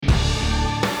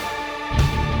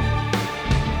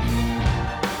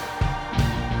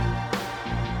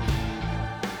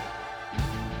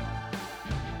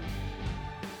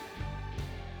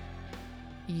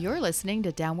listening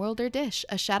to Downworlder Dish,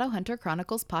 a Shadowhunter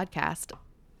Chronicles podcast.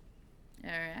 All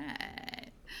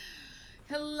right.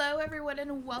 Hello, everyone,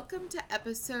 and welcome to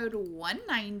episode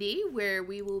 190, where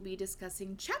we will be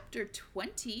discussing chapter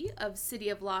 20 of City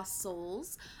of Lost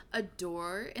Souls, A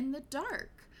Door in the Dark.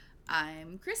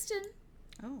 I'm Kristen.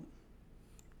 Oh.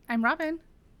 I'm Robin.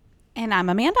 And I'm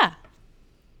Amanda.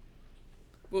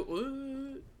 What?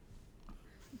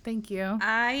 Thank you.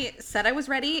 I said I was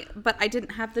ready, but I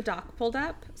didn't have the doc pulled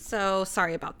up, so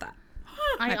sorry about that.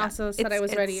 I also said I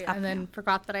was ready up and then now.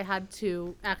 forgot that I had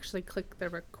to actually click the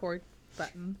record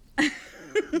button.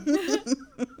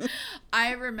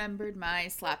 I remembered my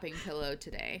slapping pillow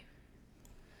today.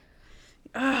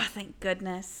 Oh, thank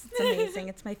goodness. It's amazing.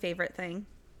 It's my favorite thing.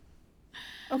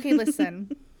 Okay,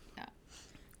 listen. Yeah.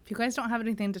 If you guys don't have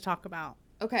anything to talk about.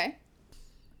 Okay.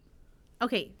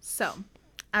 Okay, so,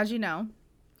 as you know,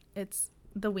 it's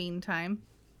the ween time.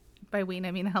 By ween,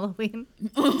 I mean Halloween.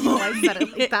 Oh, I said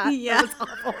it like that. Yeah. That was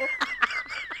awful.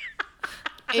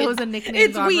 It was a nickname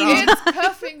It's gone ween. wrong. It's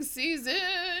cuffing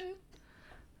season.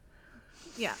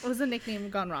 Yeah, it was a nickname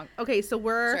gone wrong. Okay, so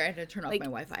we're... Sorry, I had to turn off my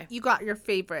Wi-Fi. You got your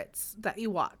favorites that you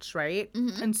watch, right?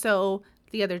 Mm-hmm. And so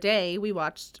the other day we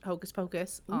watched Hocus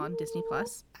Pocus on Disney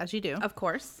Plus, as you do. Of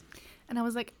course. And I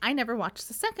was like, I never watched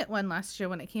the second one last year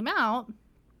when it came out.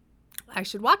 I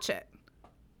should watch it.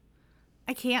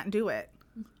 I can't do it.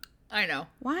 I know.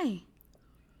 Why?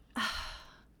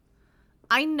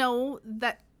 I know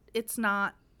that it's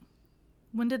not...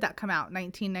 When did that come out?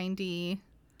 1990?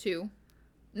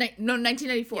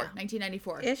 1994. Yeah.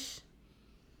 1994. Ish.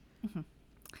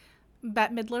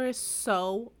 Bette Midler is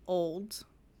so old.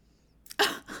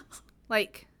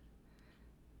 Like...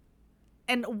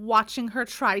 And watching her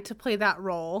try to play that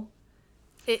role,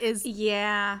 it is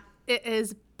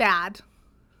bad.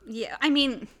 Yeah. I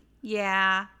mean,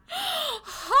 yeah.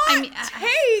 Hot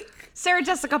take! Sarah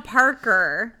Jessica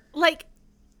Parker Like,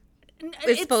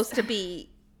 is supposed to be,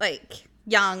 like,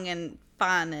 young and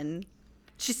fun, and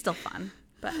she's still fun,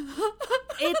 but...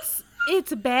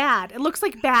 It's bad. It looks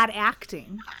like bad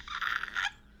acting.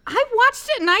 I watched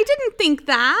it, and I didn't think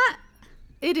that.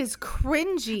 It is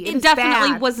cringy. It is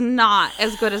definitely bad. was not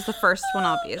as good as the first one,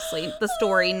 obviously. The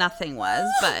story, nothing was,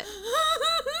 but...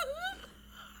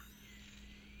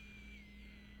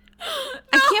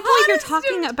 I can't believe you're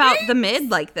talking about the mid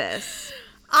like this.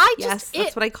 Yes,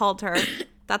 that's what I called her.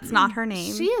 That's not her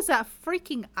name. She is a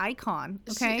freaking icon.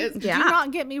 Okay, She is- do Yeah.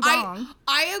 not get me wrong.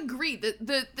 I agree.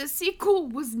 The sequel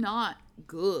was not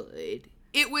good.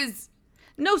 It was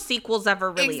No sequels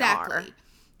ever really exactly. are.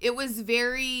 It was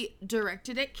very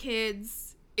directed at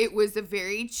kids. It was a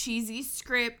very cheesy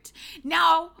script.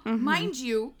 Now, mind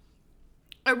you,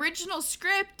 original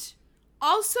script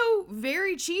also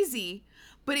very cheesy,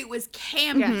 but it was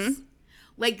campy. Yes.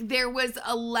 Like there was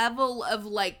a level of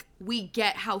like we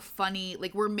get how funny,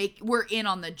 like we're in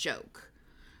on the joke.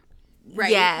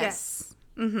 Right? Yes.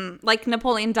 Mm-hmm. Like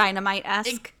Napoleon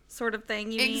Dynamite-esque sort of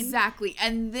thing, you mean? Exactly.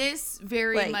 And this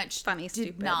very Like, much funny, did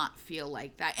stupid. not feel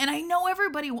like that. And I know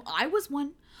everybody, I was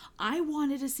one. I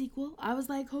wanted a sequel. I was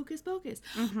like, Hocus Pocus.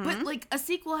 But like a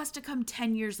sequel has to come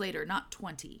 10 years later, not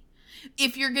 20.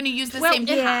 If you're going to use the same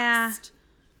cast.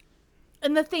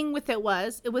 And the thing with it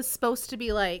was supposed to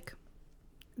be like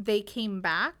they came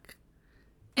back,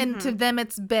 and to them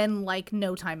it's been like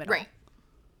no time at all.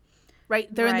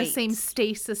 Right? They're in the Right. same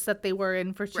stasis that they were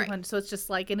in for 200. Right. So it's just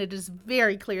like, and it is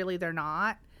very clearly they're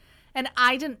not. And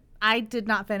I did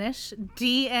not finish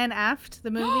DNF'd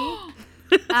the movie.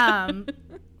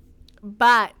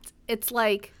 But it's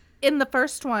like in the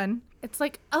first one, it's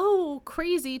like, oh,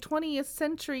 crazy 20th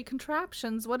century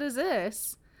contraptions. What is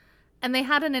this? And they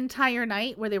had an entire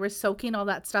night where they were soaking all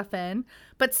that stuff in,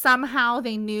 but somehow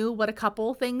they knew what a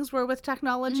couple things were with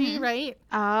technology, right?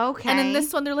 Okay. And in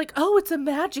this one, they're like, oh, it's a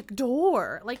magic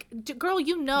door. Like, girl,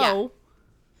 you know. Yeah.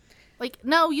 Like,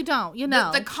 no, you don't. You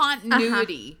know. The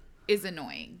continuity is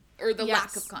annoying. Or the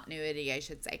lack Yes. of continuity, I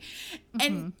should say.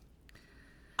 And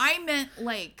I meant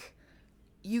like,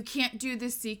 you can't do the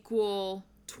sequel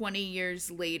 20 years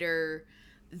later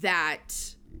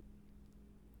that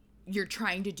you're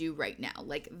trying to do right now.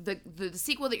 Like the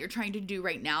sequel that you're trying to do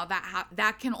right now,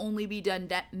 that can only be done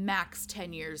max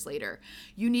 10 years later.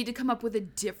 You need to come up with a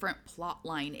different plot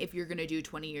line if you're going to do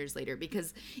 20 years later,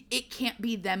 because it can't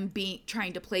be them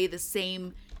trying to play the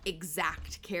same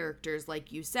exact characters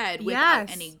like you said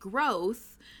without any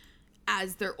growth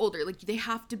as they're older. Like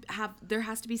there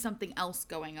has to be something else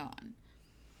going on.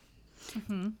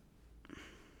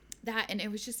 That, and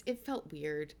it felt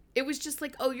weird. It was just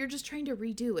like, oh, you're just trying to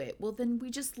redo it. Well, then we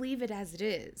just leave it as it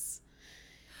is.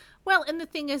 Well, and the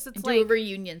thing is, it's and like do a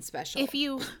reunion special. if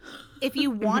you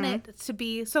want it to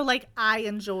be so, like, I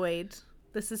enjoyed.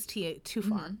 This is too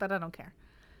far, but I don't care.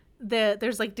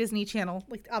 There's like Disney Channel,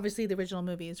 like obviously the original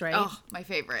movies, right? Oh, my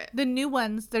favorite. The new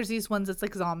ones, there's these ones that's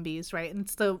like zombies, right? And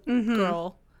it's the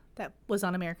girl that was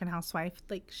on American Housewife,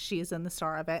 like she is in the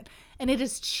star of it, and it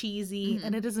is cheesy,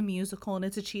 and it is a musical, and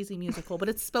it's a cheesy musical, but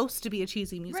it's supposed to be a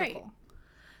cheesy musical. Right.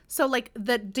 So like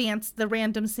the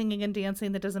random singing and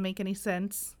dancing that doesn't make any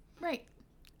sense. Right.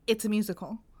 It's a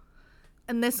musical.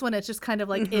 And this one, it's just kind of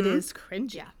like, it is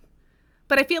cringy. Yeah.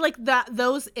 But I feel like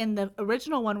those in the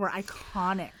original one were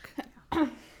iconic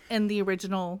in the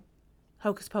original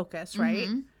Hocus Pocus, right?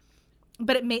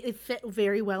 But it fit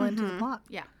very well into the plot.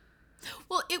 Yeah.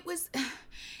 Well, it was,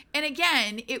 and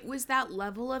again, it was that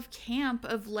level of camp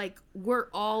of like, we're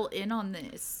all in on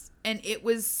this. And it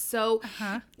was so,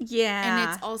 yeah.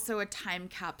 And it's also a time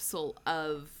capsule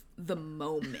of the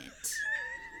moment.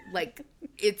 Like,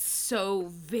 it's so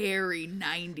very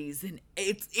 90s, and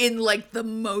it's in like the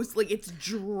most, like, it's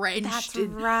drenched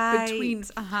between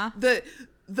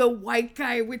the white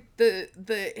guy with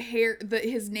the hair,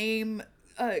 his name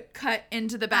cut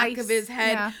into the back of his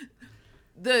head,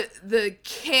 the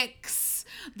kicks,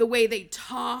 the way they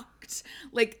talked,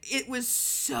 like, it was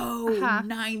so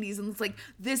 90s. And it's like,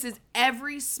 this is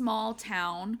every small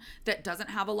town that doesn't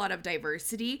have a lot of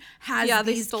diversity has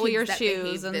they these stole kids your that shoes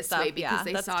behave and this stuff. way because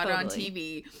they saw it on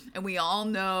TV, and we all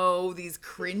know these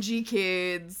cringy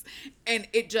kids, and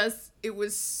it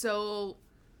was so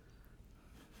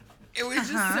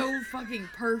fucking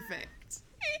perfect.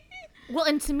 Well,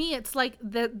 and to me, it's like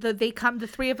the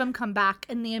three of them come back,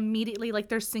 and they immediately, like,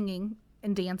 they're singing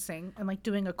and dancing and like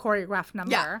doing a choreographed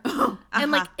number.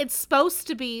 And like, it's supposed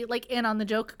to be like in on the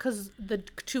joke because the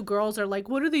two girls are like,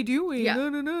 what are they doing?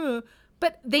 No.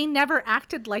 But they never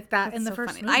acted like that in the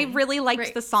first movie. I really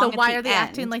liked the song. So why are they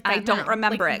acting like that? I don't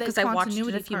remember like, it because I watched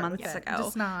it a few months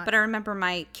ago. But I remember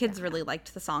my kids really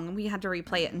liked the song, and we had to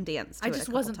replay it and dance to it. I just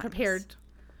wasn't prepared.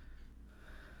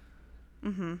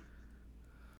 I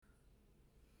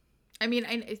mean,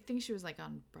 I think she was like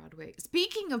on Broadway.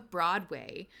 Speaking of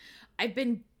Broadway, I've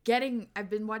been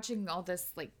watching all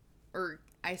this, like, or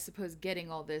I suppose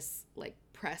getting all this like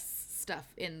press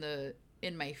stuff in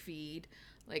my feed,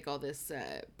 like all this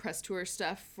press tour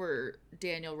stuff for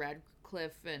Daniel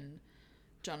Radcliffe and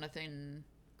Jonathan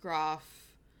Groff,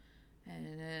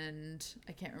 and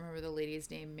I can't remember the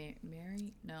lady's name.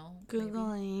 Mary? No.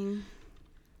 Googling.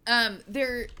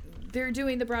 Maybe. They're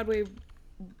doing the Broadway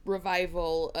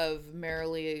revival of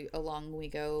Merrily Along We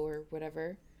Go or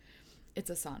whatever. It's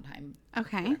a Sondheim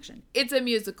production. It's a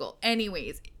musical.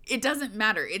 Anyways, it doesn't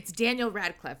matter. It's Daniel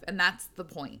Radcliffe, and that's the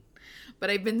point. But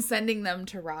I've been sending them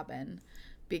to Robin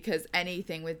because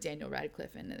anything with Daniel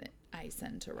Radcliffe in it, I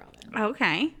send to Robin.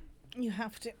 Okay. You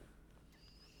have to.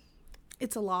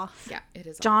 It's a law. Yeah, it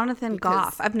is. Jonathan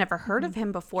Goff. I've never heard of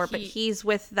him before, but he's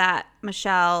with that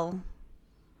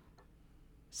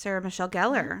Sarah Michelle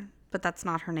Gellar. But that's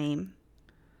not her name.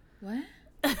 What?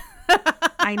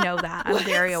 I know that. I'm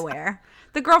very aware.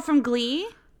 The girl from Glee?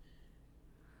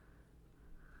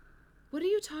 What are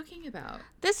you talking about?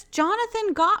 This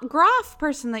Jonathan Groff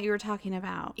person that you were talking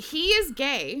about. He is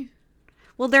gay.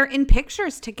 Well, they're in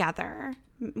pictures together.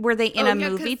 Were they in a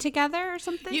movie together or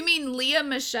something? You mean Leah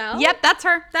Michele? Yep, that's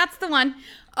her. That's the one.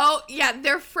 Oh, yeah,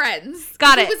 they're friends.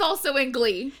 Got it. He was also in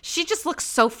Glee. She just looks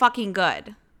so fucking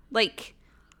good. Like,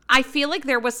 I feel like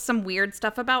there was some weird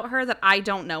stuff about her that I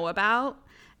don't know about.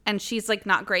 And she's, like,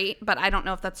 not great, but I don't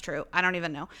know if that's true. I don't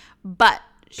even know. But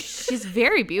she's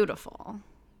very beautiful.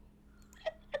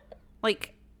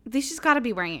 Like, she's got to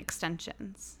be wearing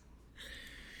extensions.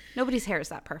 Nobody's hair is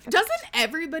that perfect. Doesn't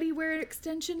everybody wear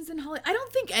extensions in Hollywood? I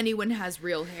don't think anyone has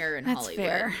real hair in Hollywood.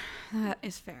 Fair. That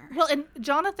is fair. Well, and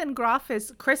Jonathan Groff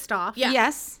is Kristoff. Yeah.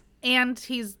 Yes. And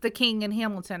he's the king in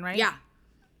Hamilton, right? Yeah.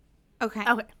 Okay.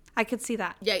 I could see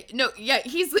that. Yeah, no, yeah,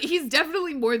 he's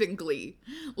definitely more than Glee.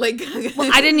 Like, well,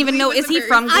 I didn't even know. Is he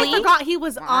from Glee? I forgot he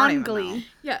was on Glee. Know.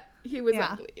 Yeah, he was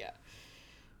on Glee. Yeah.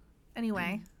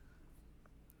 Anyway,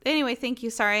 thank you.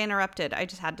 Sorry I interrupted. I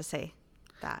just had to say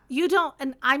that. You don't,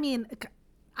 and I mean,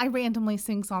 I randomly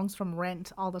sing songs from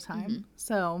Rent all the time,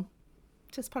 so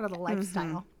just part of the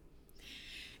lifestyle.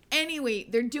 Anyway,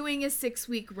 they're doing a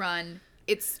 6-week run.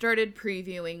 It started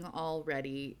previewing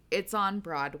already. It's on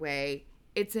Broadway.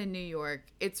 It's in New York.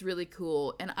 It's really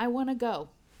cool, and I want to go.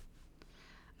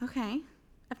 Okay.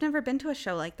 I've never been to a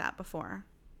show like that before.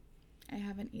 I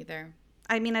haven't either.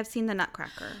 I mean, I've seen the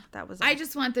Nutcracker. That was it. I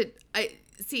just want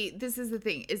see, this is the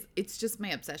thing. It's just my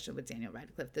obsession with Daniel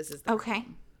Radcliffe. This is the okay.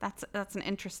 Thing. That's an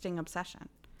interesting obsession.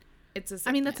 It's a sickness.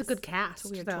 I mean, that's a good cast,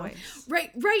 Weird though. choice.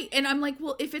 Right. And I'm like,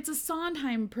 well, if it's a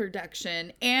Sondheim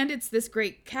production and it's this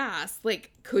great cast,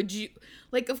 like, could you,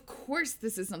 like, of course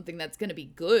this is something that's going to be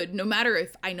good, no matter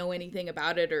if I know anything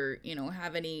about it or, you know,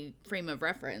 have any frame of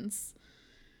reference.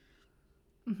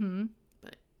 Mm-hmm.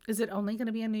 But is it only going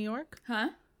to be in New York?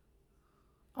 Huh?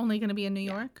 Only going to be in New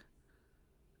York?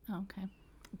 Oh, okay.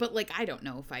 But, like, I don't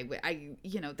know if I would,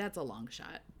 you know, that's a long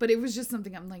shot. But it was just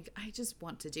something I'm like, I just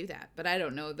want to do that. But I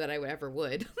don't know that I ever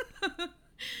would.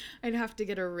 I'd have to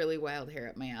get a really wild hair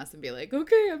up my ass and be like,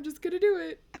 okay, I'm just going to do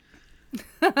it.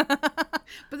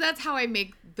 But that's how I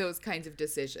make those kinds of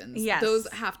decisions. Yes.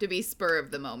 Those have to be spur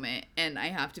of the moment. And I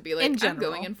have to be like, I'm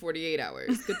going in 48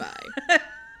 hours. Goodbye.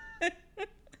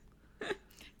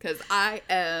 Because I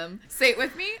am, say it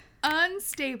with me,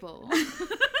 unstable.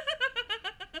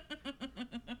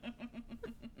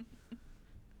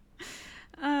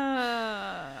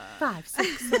 5,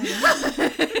 6, 7.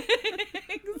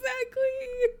 Exactly.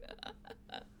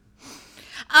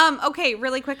 Okay,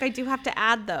 really quick, I do have to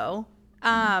add though.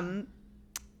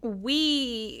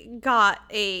 We got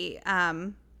a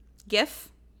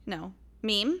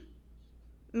meme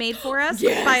made for us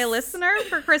Yes. by a listener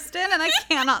for Kristen, and I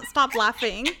cannot stop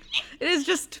laughing. It is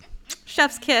just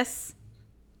chef's kiss.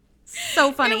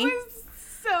 So funny. It was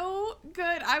so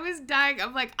good. I was dying.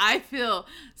 I'm like, I feel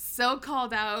so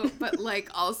called out, but like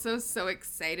also so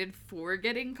excited for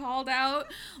getting called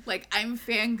out. Like I'm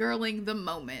fangirling the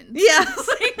moment. Yes.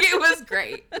 Like, it was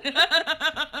great.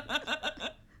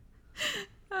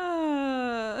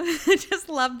 I just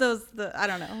love those. I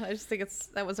don't know. I just think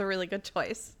that was a really good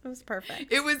choice. It was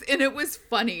perfect. It was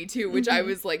funny too, which I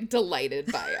was like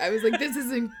delighted by. I was like, this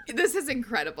is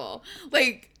incredible.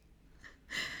 Like,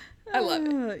 I love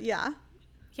it. Yeah.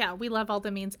 Yeah, we love all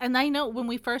the memes. And I know when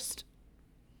we first,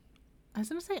 I was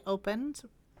going to say opened,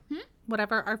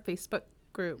 whatever, our Facebook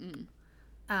group,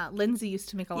 Lindsay used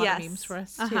to make a lot of memes for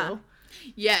us too.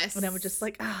 Yes. And I was just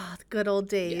like, the good old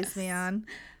days, Yes. man.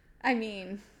 I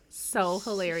mean, So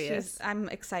hilarious. I'm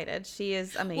excited. She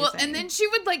is amazing. Well, and then she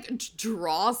would like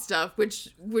draw stuff, which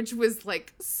was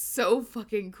like so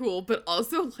fucking cool, but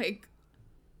also like,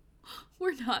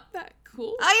 we're not that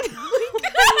cool. I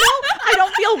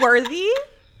don't feel worthy.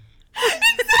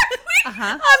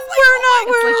 Uh-huh. We're not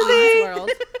worthy. Like Lee's World.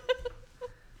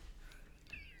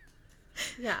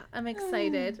 Yeah, I'm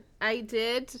excited. I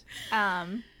did.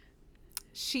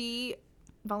 She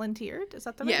volunteered. Is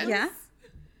that the right Yes. word? Yeah.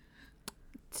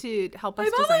 To help us I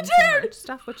design some volunteered! merch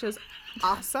stuff, which is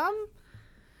awesome.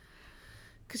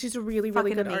 Because she's a really,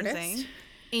 really Fucking good amazing. artist.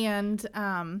 And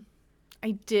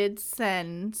I did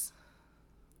send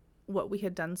what we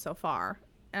had done so far.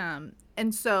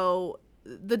 And so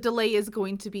the delay is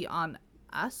going to be on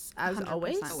us, as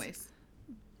 100%. Always.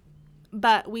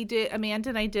 But we did, Amanda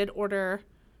and I did order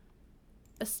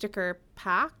a sticker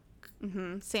pack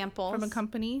Samples from a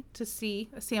company to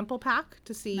see, a sample pack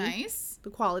to see Nice.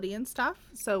 the quality and stuff.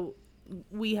 So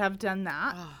we have done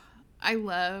that. I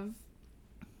love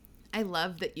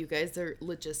that you guys are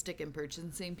logistic and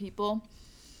purchasing people.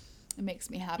 It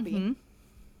makes me happy.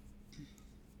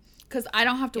 Because I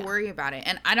don't have to worry about it.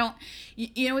 And I don't,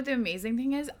 you know what the amazing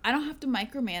thing is? I don't have to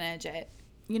micromanage it.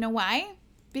 You know why?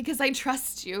 Because I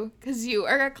trust you. Because you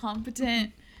are a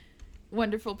competent,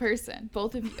 wonderful person.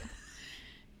 Both of you.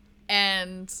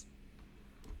 And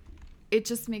it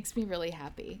just makes me really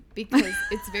happy. Because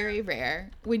it's very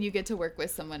rare when you get to work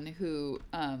with someone who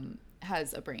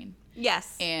has a brain.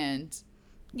 Yes. And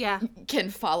Yeah. can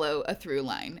follow a through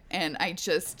line. And I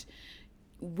just...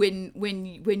 When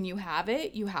you have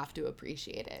it, you have to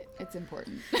appreciate it. It's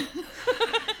important.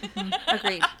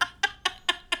 Agreed.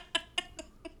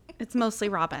 It's mostly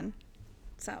Robin.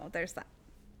 So there's that.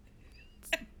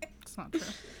 It's not true.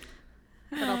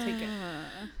 But I'll take it.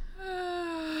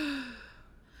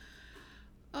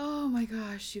 Oh my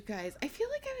gosh, you guys. I feel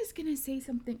like I was going to say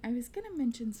something. I was going to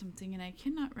mention something and I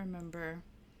cannot remember.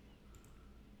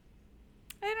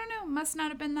 I don't know. Must not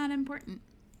have been that important.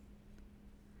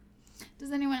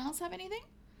 Does anyone else have anything?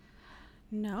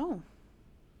 No.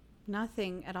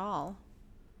 Nothing at all.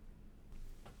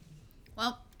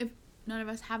 Well, if none of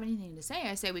us have anything to say,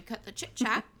 I say we cut the chit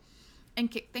chat and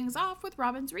kick things off with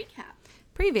Robin's recap.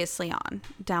 Previously on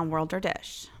Downworlder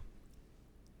Dish.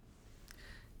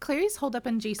 Clary's holed up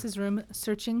in Jace's room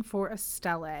searching for a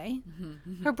stele.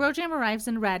 Her brojam arrives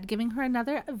in red, giving her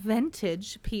another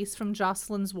vintage piece from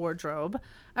Jocelyn's wardrobe,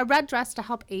 a red dress to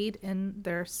help aid in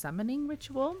their summoning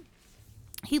ritual.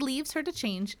 He leaves her to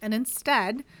change, and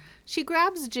instead, she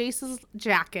grabs Jace's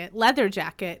jacket, leather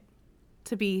jacket,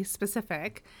 to be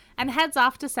specific, and heads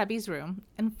off to Sebby's room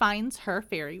and finds her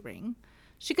fairy ring.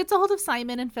 She gets a hold of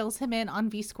Simon and fills him in on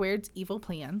V-Squared's evil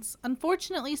plans.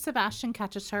 Unfortunately, Sebastian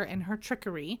catches her in her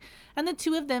trickery, and the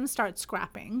two of them start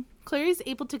scrapping. Clary's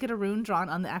able to get a rune drawn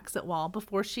on the exit wall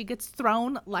before she gets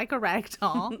thrown like a rag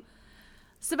doll.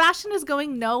 Sebastian is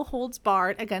going no holds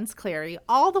barred against Clary,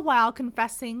 all the while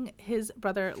confessing his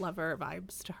brother-lover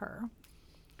vibes to her.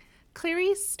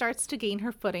 Clary starts to gain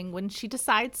her footing when she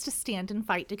decides to stand and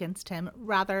fight against him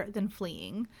rather than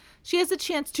fleeing. She has a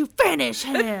chance to finish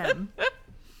him,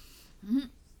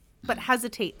 but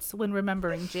hesitates when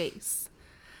remembering Jace.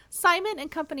 Simon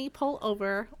and company pull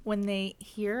over when they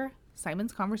hear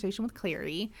Simon's conversation with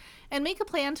Clary and make a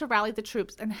plan to rally the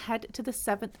troops and head to the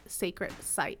 7th sacred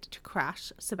site to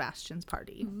crash Sebastian's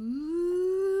party.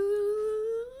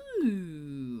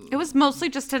 It was mostly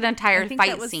just an entire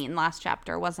fight was- scene last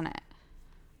chapter, wasn't it?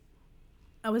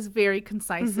 That was very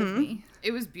concise of me.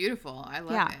 It was beautiful. I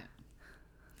love Yeah. it.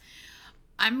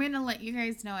 I'm going to let you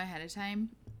guys know ahead of time.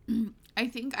 I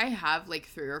think I have like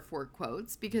 3 or 4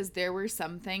 quotes because there were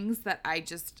some things that I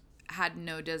just had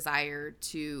no desire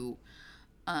to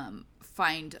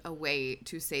find a way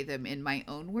to say them in my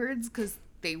own words because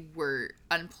they were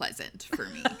unpleasant for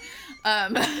me.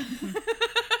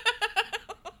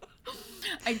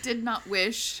 I did not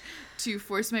wish to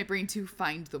force my brain to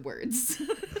find the words.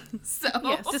 So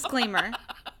Yes. Disclaimer.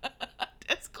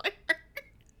 disclaimer.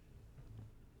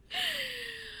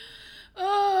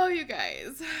 Oh, you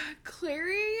guys.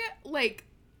 Clary, like,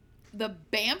 the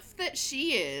bamf that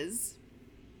she is,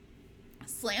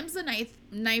 slams the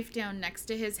knife down next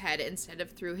to his head instead of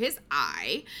through his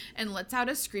eye and lets out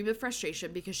a scream of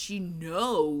frustration because she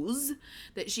knows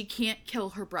that she can't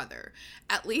kill her brother.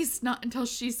 At least not until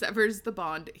she severs the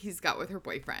bond he's got with her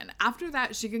boyfriend. After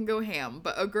that, she can go ham,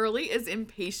 but a girly is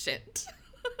impatient.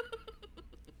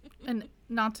 And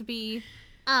not to be,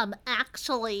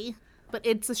 actually, but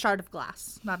it's a shard of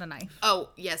glass, not a knife. Oh,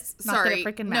 yes. Not that Sorry. it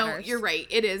freaking No, matters. you're right.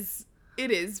 It is.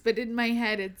 But in my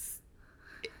head, it's,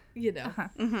 you know.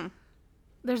 Uh-huh.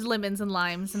 There's lemons and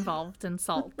limes involved and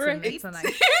salt. Right. And it's a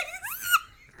knife.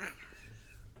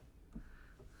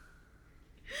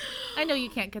 I know you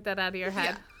can't get that out of your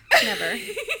head. Never.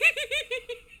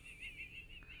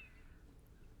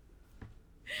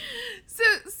 So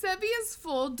Sebi is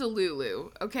full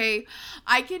Delulu, okay?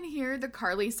 I can hear the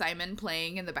Carly Simon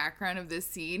playing in the background of this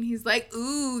scene. He's like,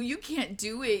 ooh, you can't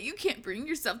do it. You can't bring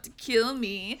yourself to kill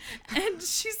me. And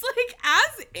she's like,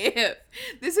 as if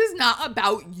this is not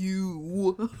about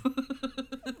you.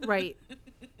 Right.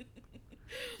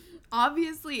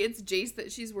 Obviously, it's Jace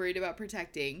that she's worried about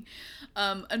protecting.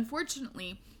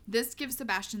 Unfortunately, this gives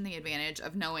Sebastian the advantage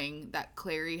of knowing that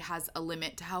Clary has a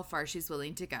limit to how far she's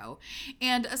willing to go,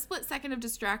 and a split second of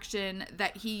distraction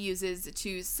that he uses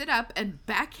to sit up and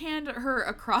backhand her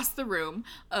across the room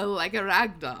like a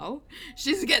rag doll.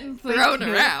 She's getting thrown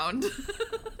around.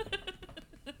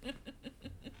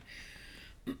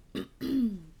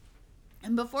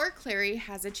 And before Clary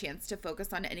has a chance to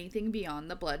focus on anything beyond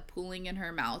the blood pooling in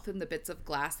her mouth and the bits of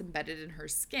glass embedded in her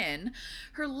skin,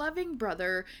 her loving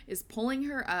brother is pulling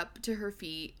her up to her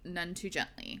feet none too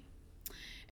gently.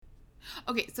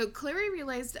 Okay, so Clary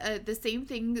realized the same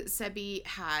thing Sebi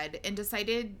had and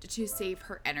decided to save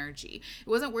her energy. It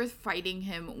wasn't worth fighting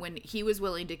him when he was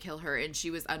willing to kill her and she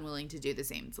was unwilling to do the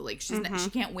same. So, like, she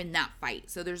can't win that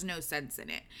fight, so there's no sense in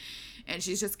it. And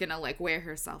she's just gonna, like, wear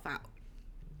herself out.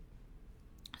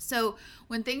 So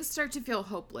when things start to feel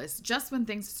hopeless, just when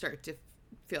things start to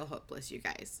feel hopeless, you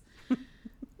guys,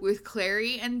 with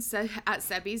Clary and at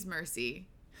Sebi's mercy,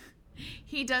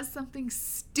 he does something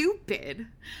stupid,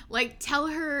 like tell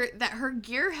her that her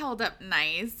gear held up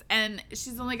nice and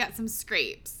she's only got some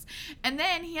scrapes. And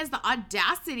then he has the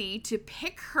audacity to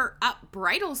pick her up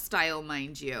bridal style,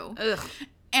 mind you. Ugh.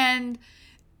 And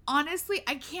honestly,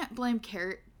 I can't blame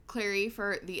Clary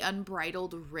for the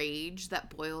unbridled rage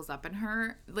that boils up in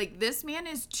her. Like, this man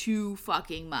is too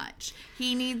fucking much.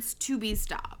 He needs to be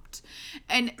stopped.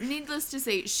 And needless to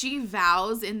say, she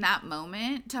vows in that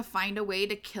moment to find a way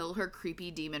to kill her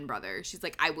creepy demon brother. She's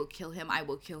like, I will kill him. I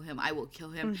will kill him. I will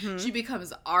kill him. Mm-hmm. She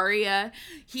becomes Arya.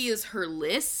 He is her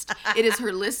list. It is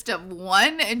her list of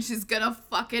 1, and she's gonna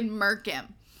fucking murk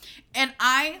him. And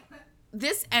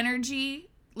this energy,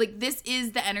 like, this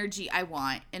is the energy I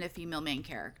want in a female main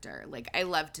character. Like, I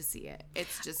love to see it.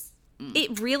 It's just...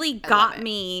 It really got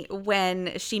me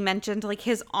when she mentioned, like,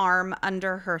 his arm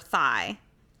under her thigh.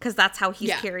 Because that's how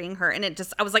he's carrying her. And it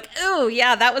just... I was like, oh,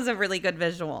 yeah, that was a really good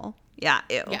visual. Yeah,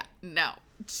 ew. Yeah, no.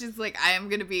 She's like, I am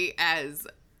going to be as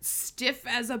stiff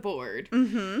as a board.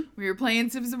 Mm-hmm. We were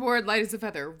playing stiff as a board, light as a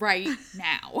feather right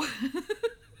now.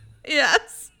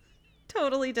 Yes.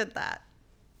 Totally did that.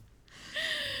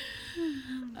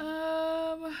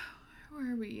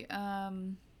 Where are we?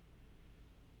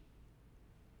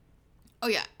 Oh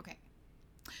yeah, okay.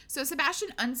 So Sebastian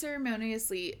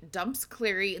unceremoniously dumps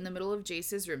Clary in the middle of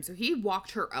Jace's room. So he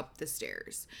walked her up the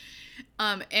stairs.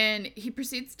 And he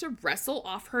proceeds to wrestle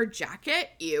off her jacket.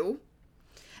 Ew.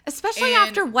 Especially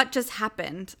after what just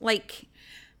happened. Like,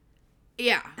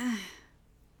 yeah.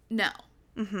 No.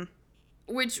 Mm-hmm.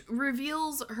 Which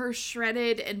reveals her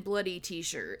shredded and bloody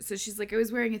t-shirt. So she's like,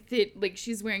 she's wearing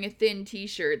a thin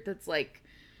t-shirt that's like,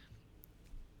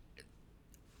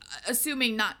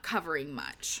 assuming not covering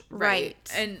much.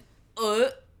 Right. And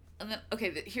then,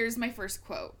 okay, here's my first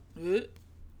quote.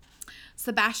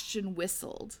 Sebastian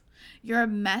whistled. "You're a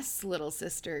mess, little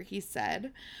sister," he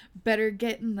said. "Better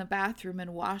get in the bathroom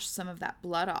and wash some of that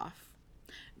blood off."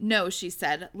 "No," she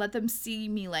said. "Let them see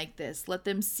me like this. Let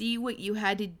them see what you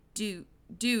had to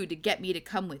do to get me to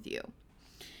come with you."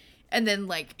 And then,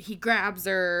 like, he grabs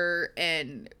her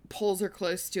and pulls her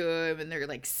close to him, and they're,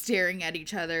 like, staring at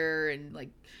each other, and, like,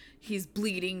 he's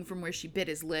bleeding from where she bit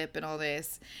his lip and all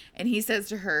this. And he says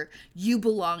to her, "You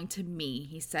belong to me,"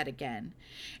 he said again.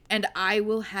 "And I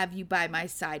will have you by my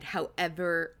side,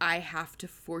 however I have to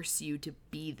force you to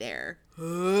be there."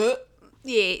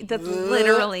 Yeah, that's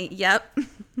literally, yep.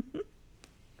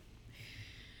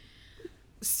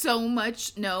 So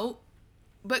much, no.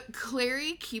 But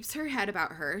Clary keeps her head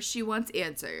about her. She wants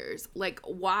answers. Like,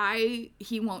 why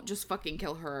he won't just fucking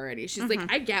kill her already. She's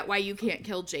like, I get why you can't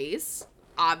kill Jace.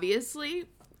 Obviously,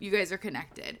 you guys are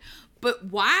connected. But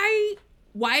why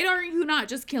aren't you not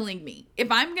just killing me?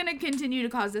 If I'm going to continue to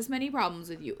cause this many problems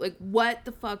with you, like, what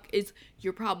the fuck is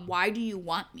your problem? Why do you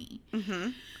want me? Mm-hmm.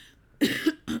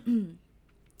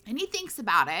 And he thinks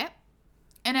about it.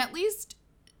 And at least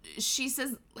she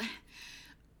says...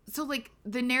 So, like,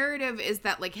 the narrative is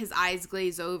that, like, his eyes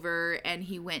glaze over and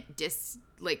he went his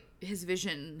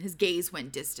gaze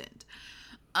went distant.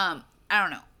 I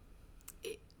don't know.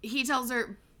 He tells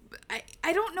her,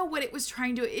 I don't know what it was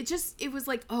trying to, it was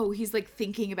like, oh, he's, like,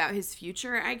 thinking about his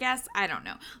future, I guess. I don't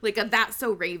know. Like, a That's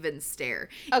So Raven stare.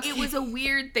 Okay. It was a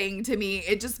weird thing to me.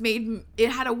 It just it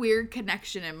had a weird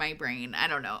connection in my brain. I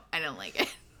don't know. I don't like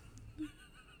it.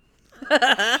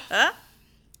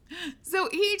 So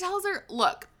he tells her,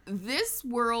 look, this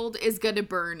world is gonna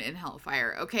burn in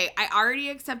hellfire, okay? I already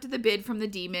accepted the bid from the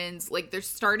demons. Like, they're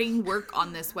starting work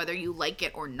on this whether you like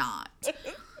it or not.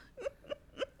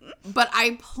 But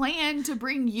I plan to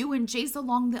bring you and Jace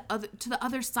along to the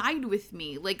other side with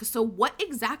me. Like, so what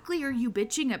exactly are you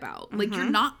bitching about? Like, you're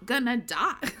not gonna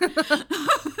die.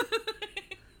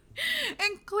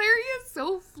 And Clary is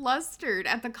so flustered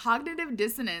at the cognitive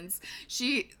dissonance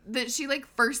that she like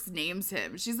first names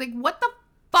him. She's like, what the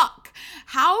fuck?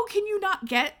 How can you not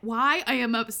get why I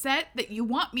am upset that you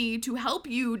want me to help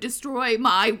you destroy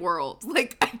my world?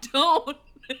 Like, I don't.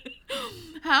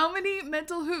 How many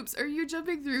mental hoops are you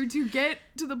jumping through to get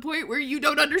to the point where you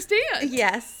don't understand?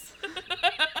 Yes.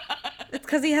 It's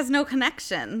because he has no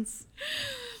connections.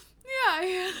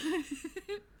 Yeah.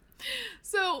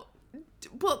 So,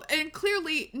 well, and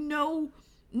clearly no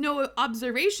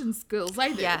observation skills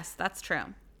either. Yes, that's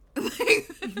true.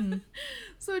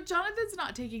 So Jonathan's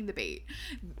not taking the bait.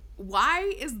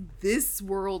 Why is this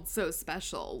world so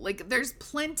special? Like, there's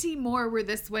plenty more where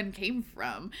this one came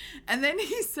from. And then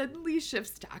he suddenly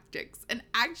shifts tactics. And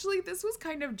actually, this was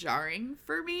kind of jarring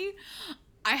for me.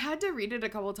 I had to read it a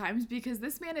couple times because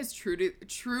this man is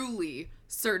truly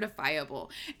certifiable.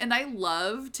 And I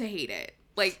love to hate it.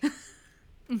 Like,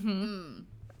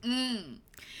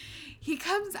 He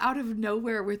comes out of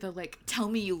nowhere with a, like, tell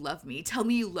me you love me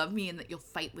and that you'll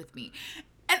fight with me.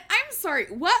 And I'm sorry,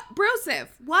 what? Broseph,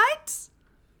 what?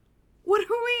 What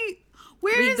are we,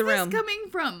 where is this coming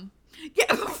from? Yeah.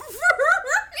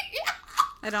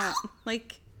 I don't,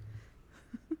 like.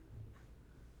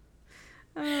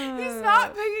 He's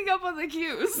not picking up on the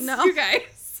cues. No. You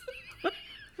guys.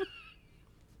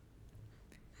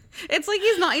 It's like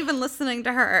he's not even listening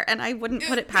to her, and I wouldn't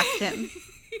put it past him.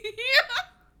 Yeah.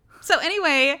 So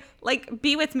anyway, like,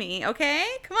 be with me, okay?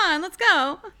 Come on, let's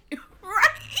go.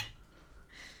 Right.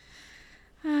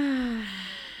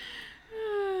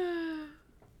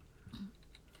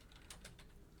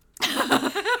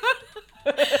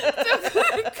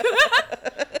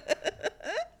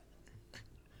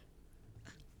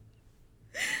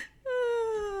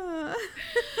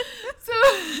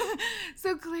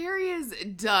 So Clary is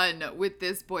done with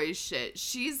this boy's shit.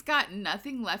 She's got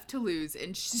nothing left to lose,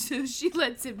 and she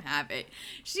lets him have it.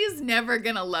 She is never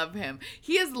gonna love him.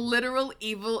 He is literal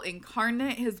evil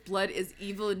incarnate. His blood is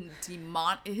evil and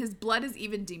his blood is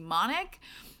even demonic.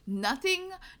 not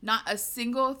a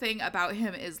single thing about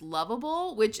him is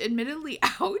lovable, which admittedly,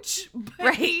 ouch, but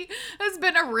Right. he has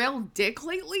been a real dick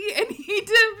lately, and he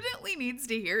definitely needs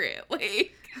to hear it.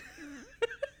 Like,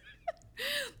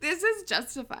 this is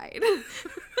justified.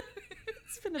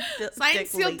 It's been a bit Signed,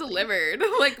 sealed, delivered.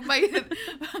 Like,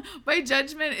 my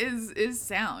judgment is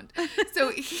sound.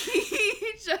 So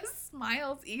he just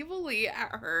smiles evilly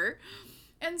at her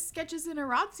and sketches an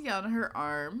Orazio on her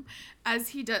arm as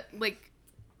he does,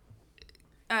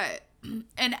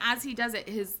 and as he does it,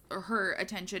 her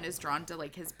attention is drawn to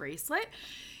like his bracelet.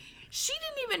 She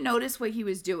didn't even notice what he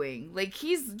was doing. Like,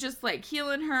 he's just like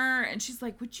healing her, and she's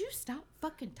like, "Would you stop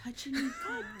fucking touching me?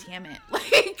 God damn it!"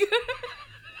 Like,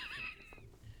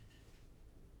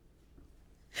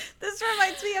 This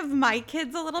reminds me of my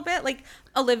kids a little bit. Like,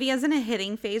 Olivia's in a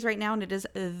hitting phase right now, and it is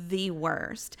the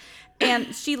worst.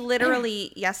 And she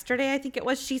literally, yesterday, I think it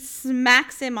was, she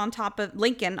smacks him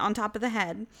Lincoln on top of the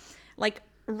head, like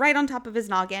right on top of his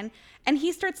noggin. And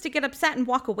he starts to get upset and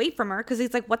walk away from her because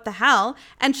he's like, what the hell?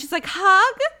 And she's like,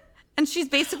 hug? And she's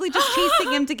basically just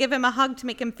chasing him to give him a hug to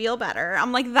make him feel better.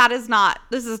 I'm like,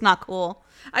 this is not cool.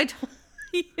 This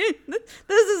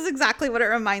is exactly what it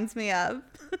reminds me of.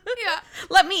 yeah,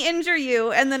 Let me injure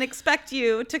you and then expect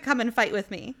you to come and fight with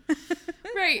me.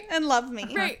 right, And love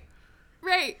me.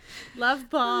 right. Love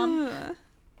bomb.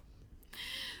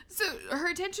 So her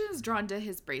attention is drawn to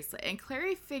his bracelet, and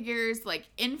Clary figures, like,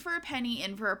 in for a penny,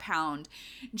 in for a pound.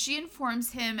 And she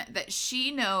informs him that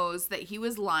she knows that he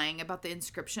was lying about the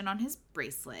inscription on his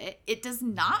bracelet. It does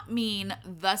not mean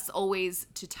thus always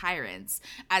to tyrants,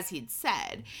 as he'd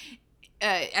said.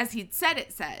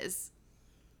 It says.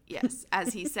 Yes,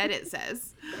 as he said it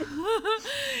says.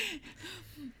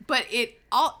 But it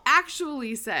all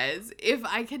actually says, if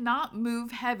I cannot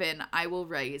move heaven, I will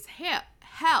raise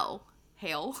hell.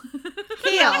 Hail.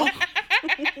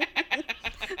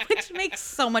 Which makes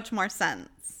so much more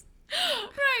sense.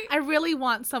 Right. I really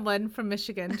want someone from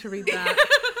Michigan to read that.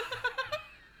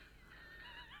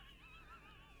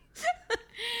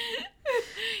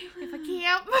 If I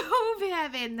can't move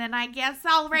heaven, then I guess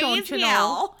I'll raise Don't you know?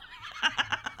 hell.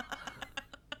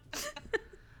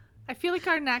 I feel like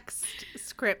our next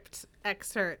script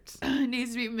excerpt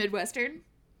Needs to be Midwestern.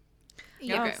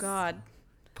 Oh, God.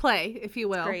 play, if you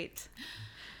will. Great.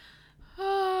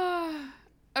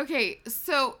 Okay,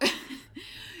 so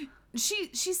she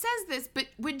says this, but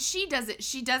when she does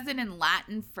it in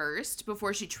Latin first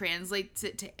before she translates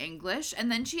it to English, and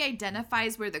then she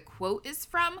identifies where the quote is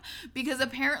from, because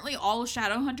apparently all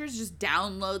Shadowhunters just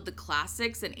download the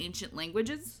classics and ancient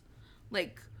languages.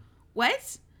 Like,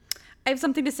 what? I have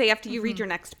something to say after you read your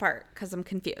next part, because I'm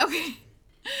confused. Okay.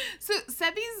 So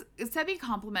Sebi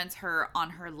compliments her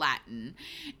on her Latin,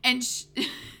 and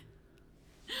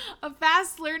a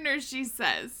fast learner, she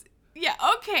says. Yeah,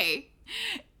 okay.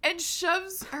 And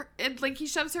he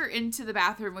shoves her into the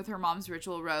bathroom with her mom's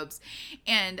ritual robes,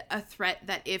 and a threat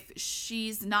that if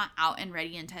she's not out and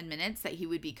ready in 10 minutes, that he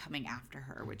would be coming after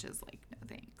her, which is like, no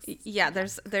thanks. Yeah,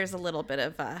 there's a little bit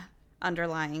of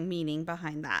underlying meaning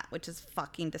behind that, which is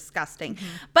fucking disgusting.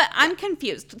 But I'm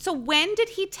confused. So when did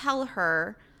he tell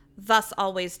her, thus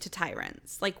always to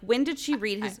tyrants? Like, when did she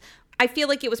read his... I feel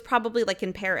like it was probably like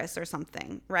in Paris or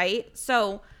something, right?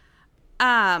 So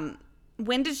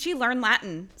when did she learn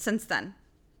Latin since then?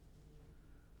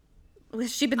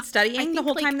 Has she been studying the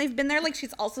whole time they've been there? Like,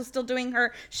 she's also still doing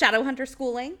her Shadowhunter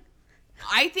schooling?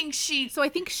 I think she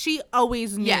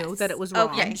always knew that it was wrong.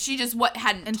 Okay. She just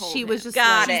hadn't And told she was him.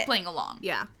 just She's playing along.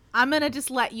 Yeah. I'm going to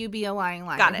just let you be a lying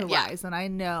liar Got it, who yeah. lies. And I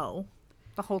know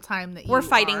the whole time that We're you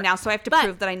fighting are. now, so I have to But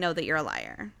prove that I know that you're a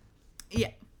liar. Yeah.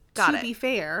 Got to it. be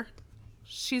fair,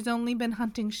 she's only been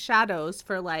hunting shadows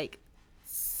for like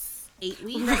 8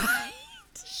 weeks. Right.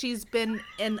 She's been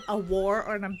in a war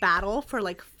or in a battle for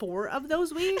like 4 of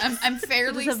those weeks. I'm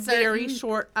fairly It's a certain very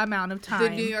short amount of time. the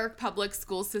New York public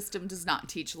school system does not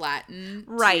teach Latin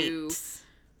Right. to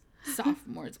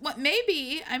sophomores. What?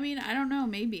 Maybe. I mean, I don't know.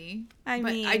 Maybe.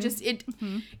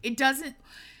 It doesn't.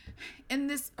 In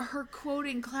this, her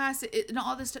quoting class and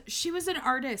all this stuff. She was an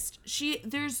artist.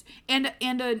 And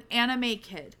an anime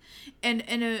kid, and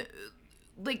a.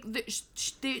 Like,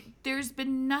 there's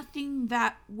been nothing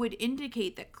that would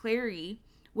indicate that Clary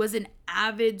was an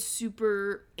avid,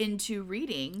 super into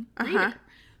reading reader.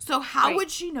 So how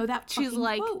would she know that She's fucking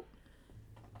like, quote?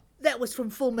 that was from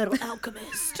Full Metal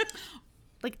Alchemist.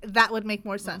 Like, that would make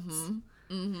more sense.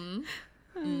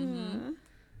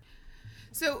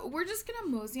 So we're just going to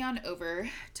mosey on over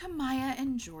to Maya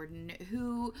and Jordan,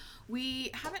 who we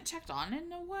haven't checked on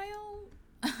in a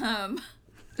while.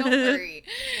 Don't worry.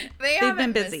 They've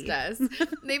been busy. Missed us.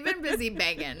 They've been busy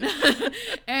banging.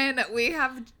 and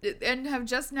have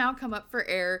just now come up for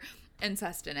air and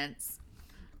sustenance.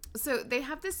 So they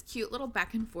have this cute little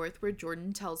back and forth where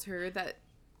Jordan tells her that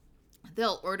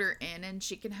they'll order in and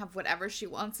she can have whatever she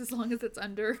wants as long as it's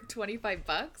under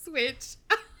 $25, which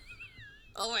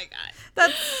oh my god.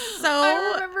 That's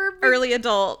so early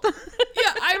adult.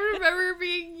 Yeah, I remember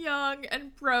being young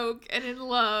and broke and in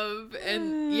love.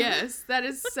 And yes, that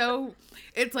is so...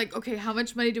 It's like, okay, how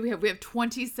much money do we have? We have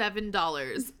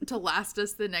 $27 to last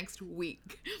us the next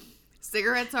week.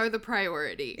 Cigarettes are the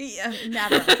priority. Yeah,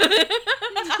 never.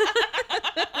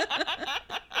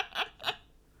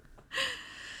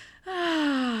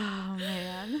 Oh,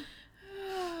 man.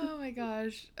 Oh my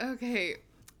gosh. Okay.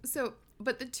 So...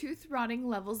 But the tooth-rotting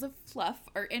levels of fluff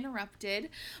are interrupted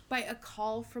by a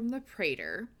call from the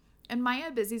Praetor. And Maya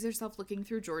busies herself looking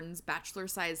through Jordan's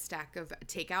bachelor-sized stack of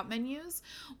takeout menus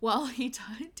while he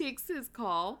takes his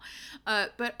call.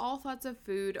 But all thoughts of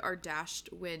food are dashed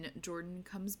when Jordan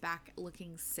comes back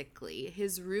looking sickly.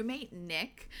 His roommate,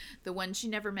 Nick, the one she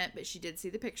never met but she did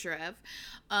see the picture of,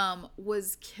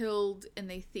 was killed, and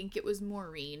they think it was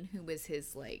Maureen, who was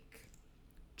his, like,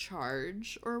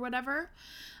 charge or whatever.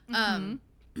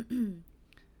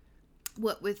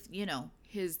 What with, you know,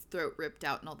 his throat ripped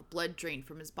out and all the blood drained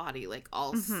from his body, like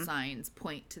all signs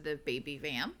point to the baby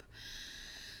vamp.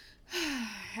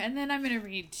 And then I'm gonna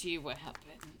read to you what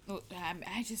happened.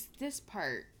 This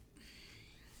part,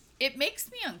 it makes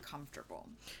me uncomfortable,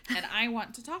 and I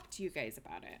want to talk to you guys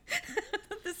about it.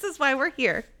 This is why we're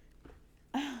here.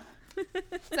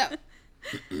 So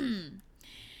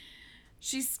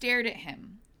she stared at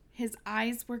him. His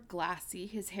eyes were glassy,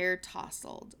 his hair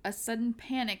tousled. A sudden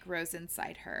panic rose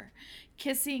inside her.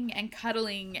 Kissing and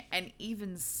cuddling and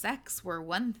even sex were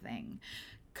one thing.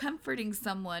 Comforting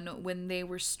someone when they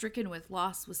were stricken with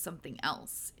loss was something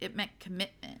else. It meant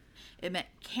commitment. It meant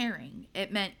caring.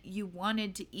 It meant you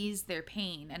wanted to ease their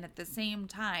pain. And at the same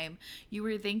time, you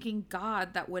were thanking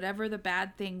God that whatever the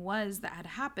bad thing was that had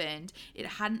happened, it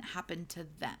hadn't happened to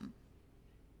them.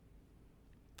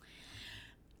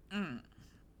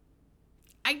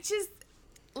 I just,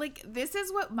 like, this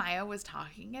is what Maya was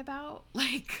talking about.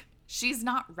 Like, she's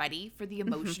not ready for the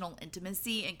emotional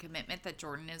intimacy and commitment that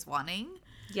Jordan is wanting.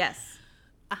 Yes.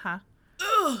 Uh-huh.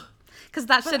 Ugh. Because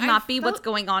that should not be what's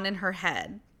going on in her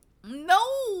head. No.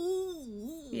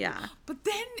 Yeah. But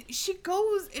then she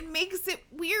goes and makes it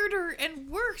weirder and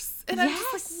worse. And I'm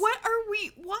just like, what are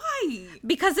we, why?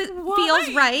 Because it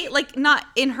feels right. Like, not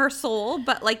in her soul,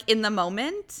 but, like, in the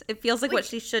moment. It feels like what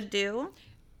she should do.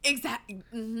 Exactly.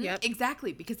 Mm-hmm. Yep.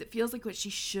 Exactly. Because it feels like what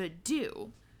she should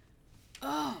do.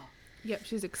 Oh. Yep,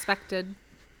 she's expected.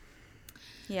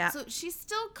 Yeah. So she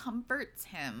still comforts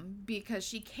him because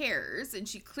she cares, and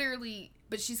she's clearly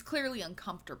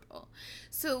uncomfortable.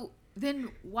 So then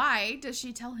why does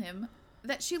she tell him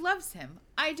that she loves him?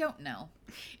 I don't know.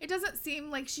 It doesn't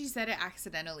seem like she said it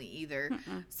accidentally either.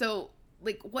 Mm-mm. So,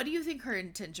 like, what do you think her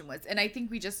intention was? And I think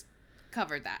we just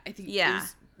covered that. I think it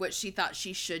was what she thought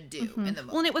she should do in the moment.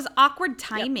 Well, and it was awkward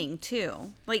timing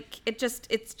too. Like, it's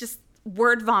just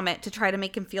word vomit to try to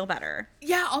make him feel better.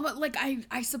 Yeah, almost like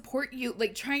I support you,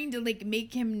 like trying to like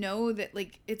make him know that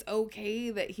like it's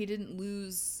okay that he didn't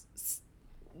lose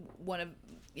one of,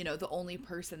 you know, the only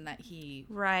person that he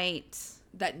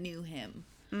that knew him.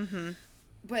 Mm-hmm.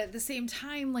 But at the same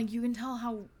time, like, you can tell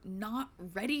how not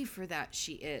ready for that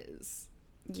she is.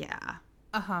 Yeah.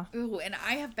 Uh-huh. Ooh, and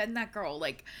I have been that girl.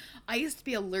 Like, I used to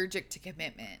be allergic to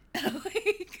commitment.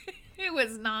 Like, it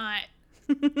was not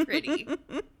pretty.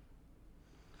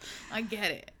 I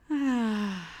get it.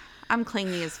 I'm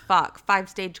clingy as fuck.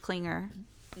 5-stage clinger.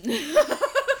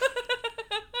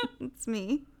 It's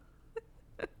me.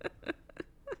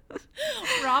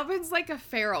 Robin's like a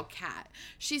feral cat.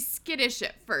 She's skittish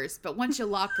at first, but once you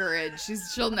lock her in,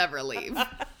 she'll never leave.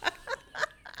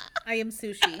 I am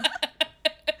sushi.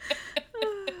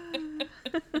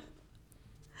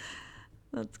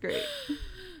 That's great.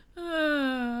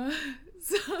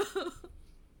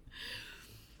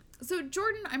 So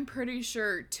Jordan, I'm pretty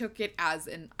sure, took it as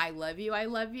an I love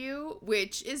you,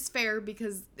 which is fair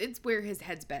because it's where his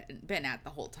head's been at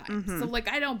the whole time. Mm-hmm. So, like,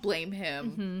 I don't blame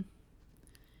him. Mm-hmm.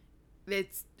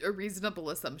 It's a reasonable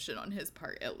assumption on his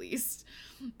part, at least.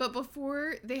 But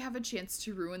before they have a chance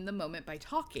to ruin the moment by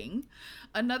talking,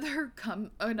 another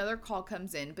call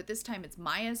comes in, but this time it's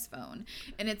Maya's phone,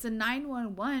 and it's a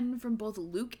 911 from both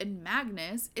Luke and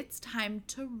Magnus. It's time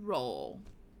to roll.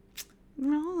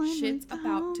 Shit's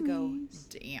about to go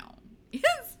down.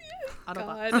 Yes.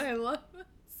 God, I love it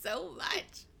so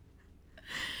much.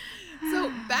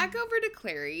 So back over to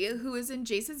Clary, who is in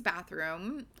Jace's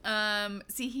bathroom.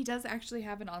 See, he does actually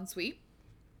have an ensuite.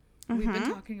 We've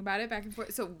been talking about it back and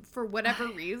forth. So for whatever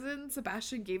reason,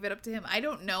 Sebastian gave it up to him. I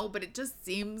don't know, but it just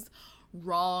seems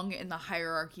wrong in the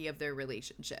hierarchy of their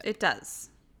relationship. It does.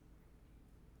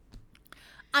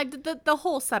 The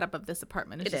whole setup of this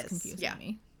apartment is confusing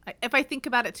me. If I think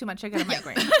about it too much, I get a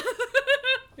migraine.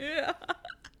 Yeah,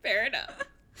 fair enough.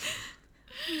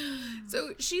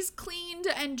 So she's cleaned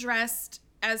and dressed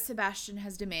as Sebastian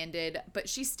has demanded, but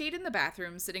she stayed in the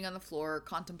bathroom, sitting on the floor,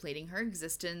 contemplating her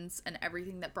existence and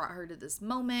everything that brought her to this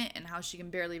moment and how she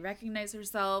can barely recognize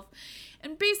herself.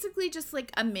 And basically just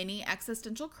like a mini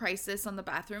existential crisis on the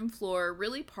bathroom floor,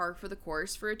 really par for the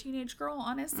course for a teenage girl,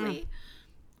 honestly.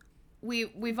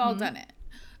 We've all done it.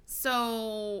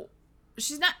 So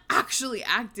she's not actually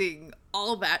acting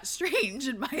all that strange,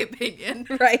 in my opinion.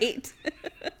 Right.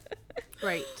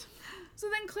 Right. So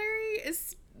then Clary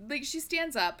is like, she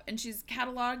stands up and she's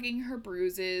cataloging her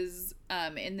bruises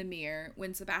in the mirror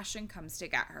when Sebastian comes to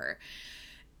get her.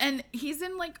 And he's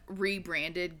in like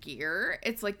rebranded gear.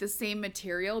 It's like the same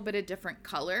material but a different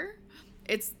color.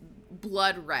 It's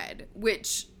blood red,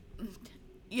 which,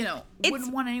 you know,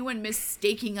 wouldn't want anyone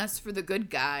mistaking us for the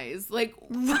good guys. Like,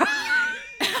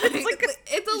 It's like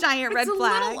it's a giant red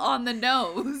flag. It's a little on the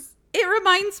nose. It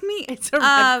reminds me It's a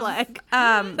red flag.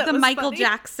 The Michael funny.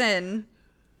 Jackson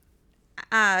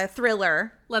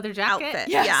Thriller Leather jacket. outfit.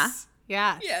 Yes.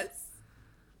 Yeah. Yes.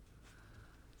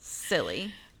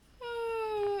 Silly.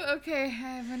 Okay, I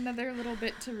have another little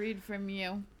bit to read from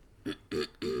you.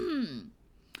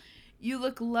 You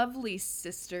look lovely,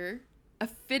 sister. A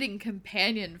fitting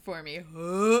companion for me.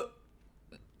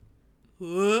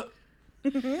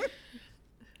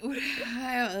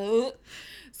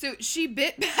 So she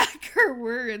bit back her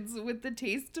words with the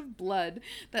taste of blood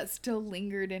that still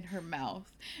lingered in her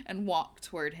mouth and walked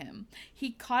toward him. He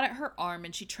caught at her arm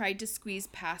and she tried to squeeze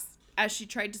past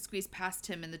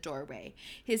him in the doorway.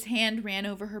 His hand ran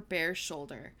over her bare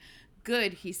shoulder.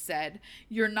 Good, he said.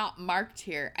 You're not marked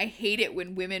here. I hate it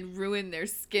when women ruin their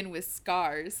skin with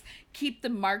scars. Keep the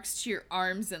marks to your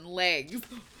arms and legs.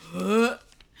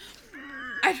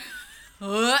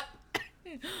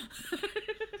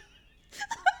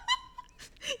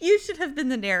 You should have been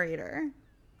the narrator.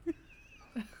 I'm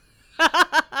going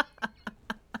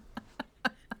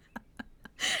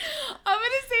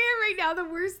to say it right now. The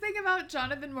worst thing about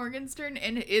Jonathan Morgenstern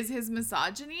is his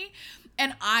misogyny.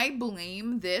 And I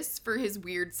blame this for his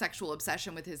weird sexual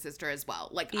obsession with his sister as well.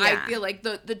 Like, Yeah. I feel like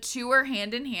the two are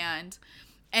hand in hand.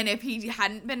 And if he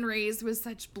hadn't been raised with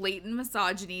such blatant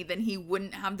misogyny, then he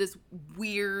wouldn't have this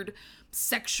weird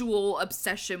sexual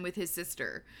obsession with his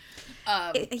sister.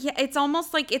 It's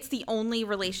almost like it's the only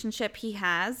relationship he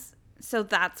has. So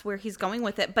that's where he's going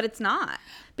with it. But it's not.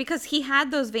 Because he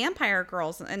had those vampire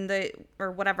girls and the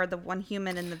one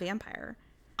human and the vampire.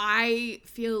 I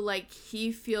feel like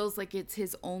he feels like it's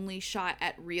his only shot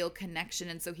at real connection.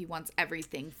 And so he wants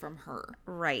everything from her.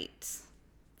 Right.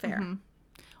 Fair. Mm-hmm.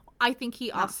 I think he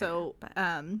also,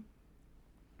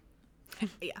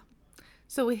 yeah.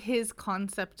 So his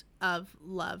concept of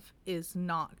love is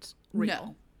not real.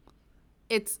 No.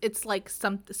 It's like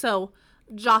so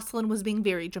Jocelyn was being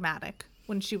very dramatic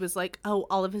when she was like, oh,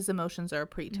 all of his emotions are a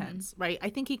pretense, right? I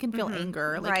think he can feel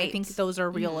anger. Like, I think those are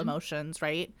real emotions,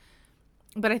 right?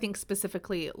 But I think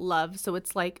specifically love. So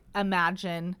it's like,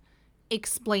 imagine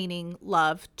explaining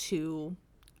love to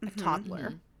a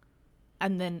toddler.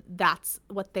 And then that's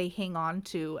what they hang on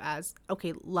to as,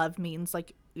 okay, love means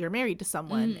like you're married to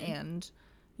someone and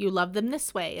you love them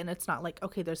this way. And it's not like,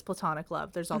 okay, there's platonic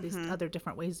love. There's all these other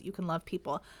different ways that you can love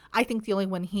people. I think the only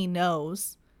one he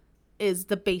knows is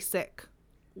the basic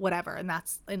whatever. And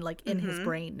that's in his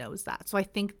brain knows that. So I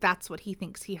think that's what he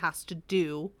thinks he has to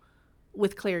do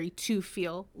with Clary to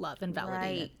feel love and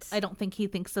validate it. I don't think he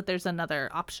thinks that there's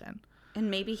another option. And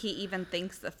maybe he even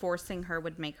thinks that forcing her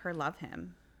would make her love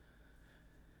him.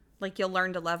 Like, you'll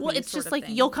learn to love me. Well, it's just like,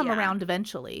 you'll come around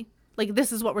eventually. Like,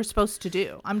 this is what we're supposed to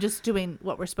do. I'm just doing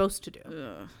what we're supposed to do.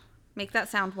 Ugh. Make that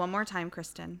sound one more time,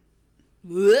 Kristen.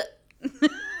 But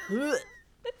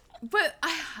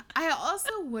I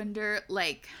also wonder,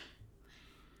 like,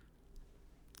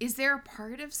 is there a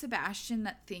part of Sebastian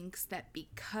that thinks that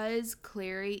because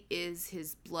Clary is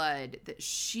his blood, that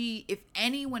she, if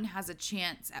anyone has a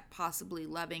chance at possibly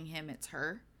loving him, it's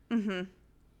her?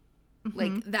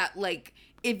 Like, that, like,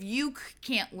 if you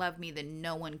can't love me, then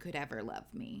no one could ever love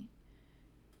me.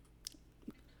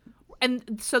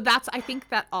 And so that's, I think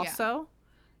that also,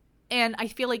 and I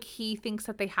feel like he thinks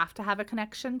that they have to have a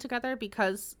connection together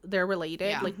because they're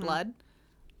related, like blood.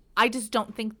 I just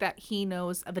don't think that he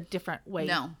knows of a different way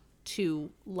to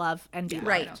love and be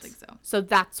Right. I don't think so. So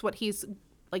that's what he's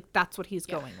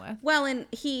going with. Well, and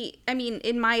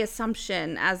in my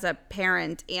assumption as a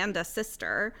parent and a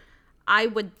sister, I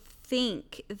would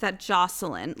think that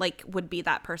Jocelyn, like, would be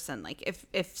that person. Like,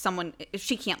 if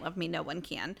she can't love me, no one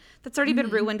can. That's already been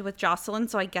ruined with Jocelyn,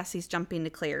 so I guess he's jumping to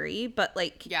Clary. But,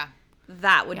 like,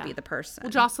 that would be the person.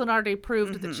 Well, Jocelyn already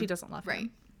proved that she doesn't love Right.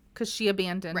 him. Because she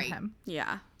abandoned him.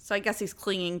 Yeah. So I guess he's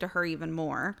clinging to her even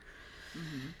more.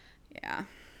 Yeah.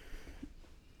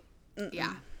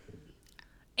 Yeah.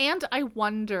 And I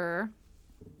wonder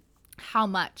how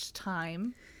much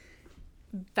time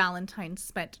Valentine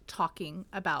spent talking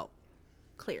about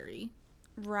Clary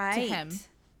Right. to him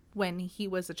when he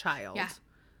was a child. Yeah.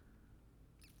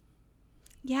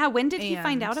 Yeah, when did he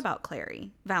find And- out about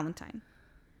Clary? Valentine.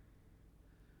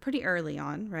 Pretty early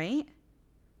on, right?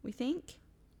 We think?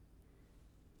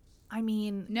 I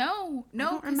mean, don't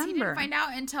No, because he remember. didn't find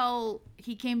out until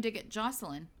he came to get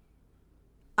Jocelyn.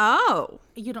 Oh.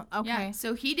 you don't. Okay. Yeah,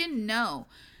 so he didn't know.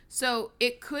 So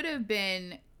it could have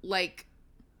been like,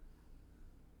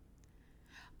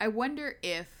 I wonder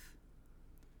if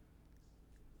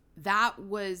that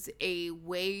was a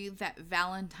way that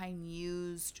Valentine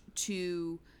used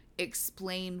to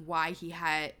explain why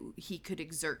he could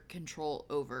exert control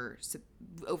over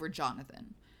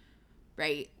Jonathan.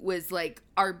 Right? Was like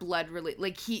our blood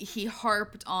like he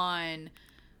harped on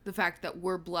the fact that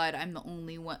we're blood, I'm the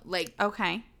only one. Like,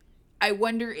 Okay. I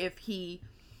wonder if he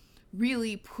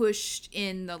really pushed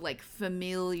in the like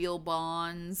familial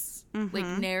bonds like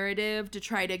narrative to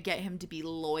try to get him to be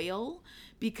loyal,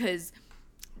 because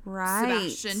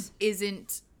Right. Sebastian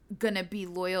isn't gonna be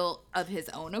loyal of his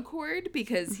own accord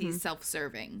because he's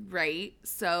self-serving, right?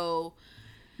 So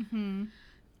I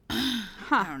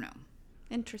don't know.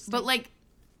 Interesting. But like,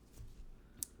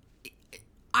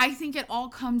 I think it all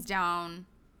comes down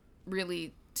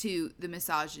really to the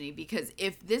misogyny, because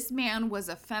if this man was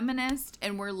a feminist,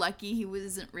 and we're lucky he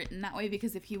wasn't written that way,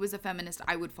 because if he was a feminist,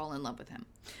 I would fall in love with him.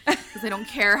 Because I don't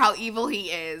care how evil he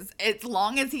is. As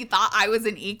long as he thought I was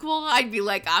an equal, I'd be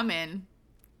like, I'm in.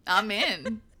 I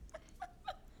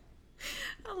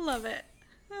love it.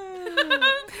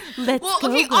 Let's Well, go,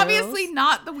 okay, girls. obviously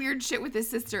not the weird shit with his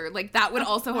sister. Like, that would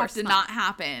also have to not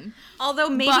happen. Although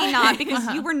maybe But- not,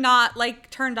 because you were not, like,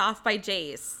 turned off by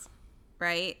Jace,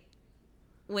 right?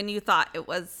 When you thought it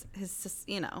was his,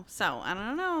 so I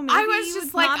don't know. Maybe I was you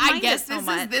just would like, not I mind guess it so this is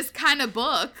much. this kind of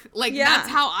book. Like, Yeah. that's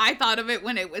how I thought of it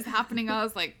when it was happening. I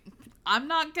was like, I'm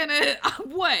not gonna,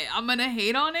 what? I'm gonna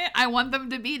hate on it? I want them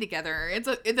to be together.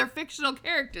 They're fictional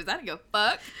characters. I don't give a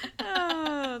fuck.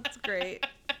 Oh, that's great.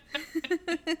 I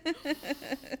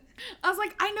was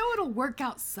like, I know it'll work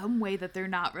out some way that they're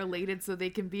not related so they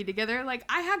can be together. Like,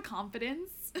 I had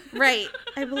confidence. Right.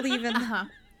 I believe in that.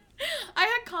 I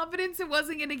had confidence it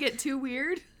wasn't gonna get too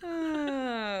weird.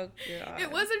 Oh, God.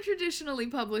 It was a traditionally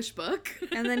published book.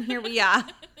 And then here we are.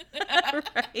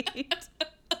 Right.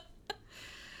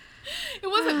 It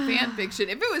wasn't fan fiction.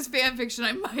 If it was fan fiction,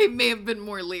 I may have been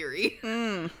more leery.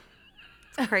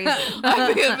 It's crazy.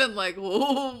 I may have been like,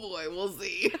 oh boy, we'll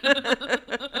see.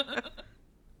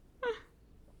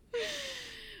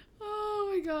 Oh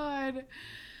my god.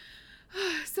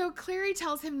 So Clary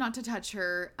tells him not to touch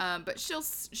her, but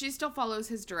she still follows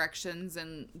his directions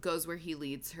and goes where he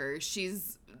leads her.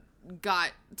 She's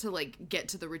got to like get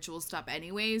to the ritual stop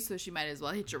anyway, so she might as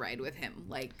well hitch a ride with him.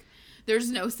 Like,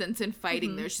 there's no sense in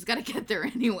fighting there. She's got to get there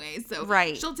anyway. So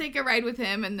Right. she'll take a ride with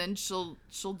him, and then she'll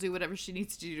do whatever she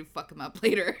needs to do to fuck him up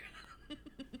later.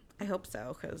 I hope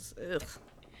so, because, ugh.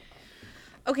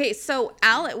 Okay, so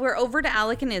we're over to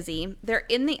Alec and Izzy. They're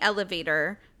in the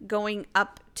elevator going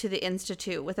up to the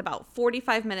Institute with about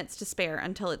 45 minutes to spare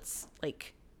until it's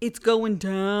going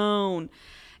down.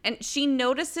 And she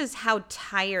notices how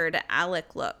tired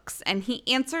Alec looks, and he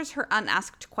answers her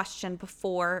unasked question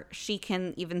before she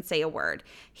can even say a word.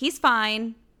 He's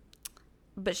fine,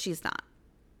 but she's not.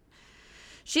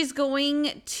 She's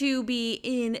going to be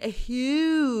in a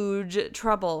huge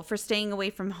trouble for staying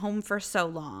away from home for so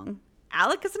long.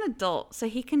 Alec is an adult, so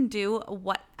he can do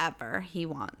whatever he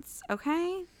wants,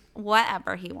 okay?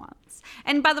 Whatever he wants.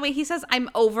 And by the way, he says, I'm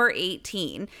over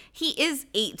 18. He is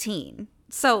 18.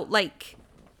 So, like,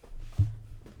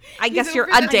 I guess you're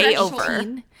over a the day threshold.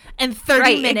 over. And 30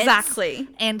 Right, minutes. exactly.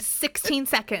 And 16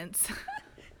 seconds.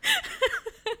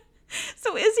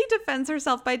 So Izzy defends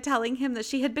herself by telling him that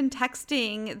she had been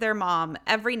texting their mom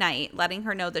every night, letting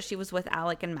her know that she was with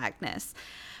Alec and Magnus.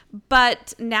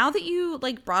 But now that you,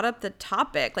 like, brought up the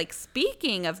topic, like,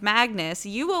 speaking of Magnus,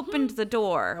 you opened the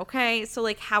door, okay? So,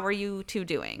 like, how are you two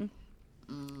doing?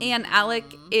 And Alec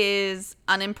is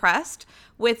unimpressed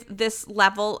with this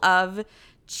level of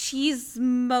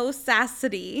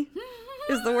Chismosacity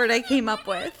is the word I came up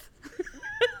with.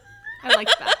 I like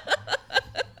that.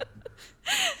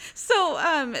 So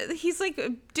he's like,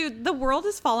 dude, the world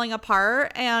is falling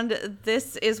apart and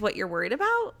this is what you're worried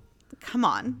about? Come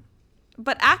on.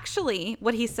 But actually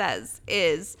what he says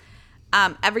is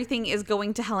everything is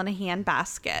going to hell in a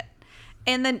handbasket.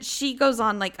 And then she goes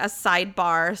on like a side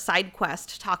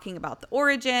quest talking about the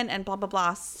origin and blah, blah,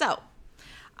 blah. So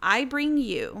I bring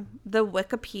you the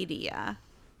Wikipedia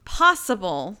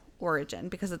possible origin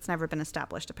because it's never been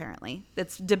established, apparently.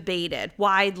 It's debated,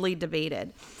 widely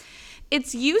debated.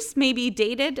 Its use may be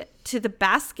dated to the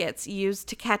baskets used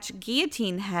to catch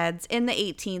guillotine heads in the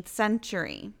 18th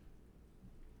century.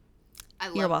 I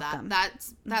love You're welcome. that.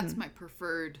 That's my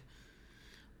preferred.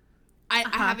 I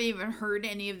haven't even heard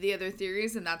any of the other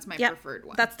theories, and that's my preferred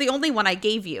one. That's the only one I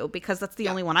gave you because that's the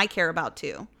only one I care about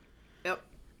too. Yep.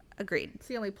 Agreed. It's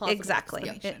the only plausible Exactly.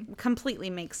 explanation. It completely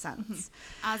makes sense.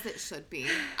 As it should be.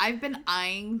 I've been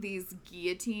eyeing these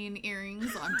guillotine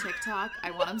earrings on TikTok.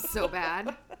 I want them so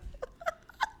bad.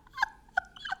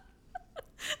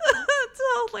 That's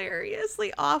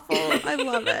hilariously awful. I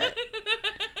love it.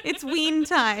 It's ween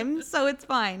time, so it's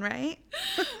fine, right?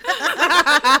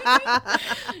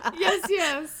 Yes.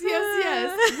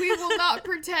 We will not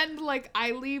pretend like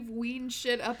I leave ween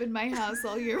shit up in my house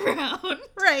all year round.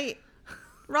 Right.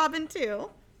 Robin, too.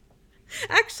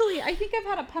 Actually, I think I've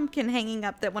had a pumpkin hanging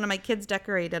up that one of my kids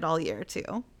decorated all year,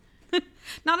 too.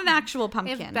 Not an actual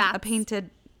pumpkin, a painted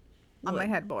on wood. my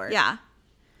headboard. Yeah.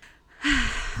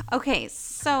 Okay,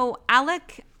 so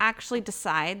Alec actually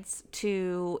decides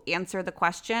to answer the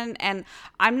question, and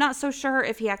I'm not so sure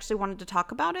if he actually wanted to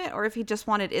talk about it or if he just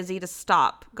wanted Izzy to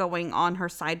stop going on her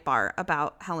sidebar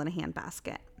about Hell in a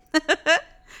Handbasket.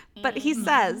 But he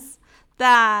says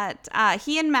that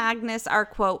he and Magnus are,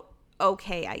 quote,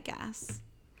 okay, I guess.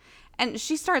 And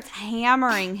she starts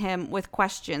hammering him with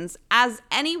questions, as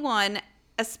anyone,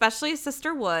 especially a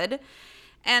sister, would.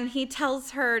 And he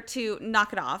tells her to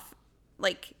knock it off.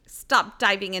 Like, stop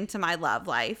diving into my love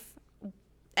life.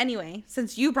 Anyway,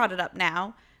 since you brought it up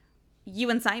now, you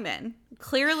and Simon,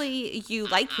 clearly you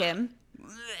like him.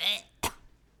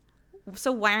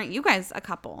 So why aren't you guys a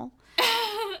couple?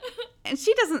 And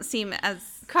she doesn't seem as...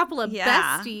 Couple of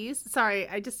besties. Sorry,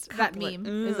 that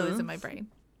meme is always in my brain.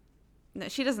 No,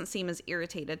 she doesn't seem as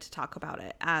irritated to talk about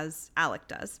it as Alec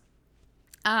does.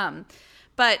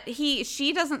 But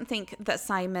she doesn't think that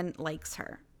Simon likes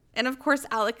her. And of course,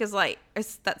 Alec is like,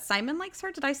 is that Simon likes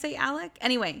her? Did I say Alec?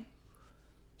 Anyway,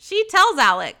 she tells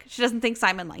Alec she doesn't think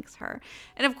Simon likes her.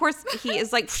 And of course, he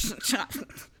is like,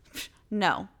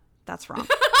 no, that's wrong.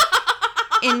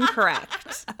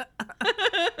 Incorrect.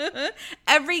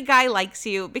 Every guy likes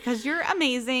you because you're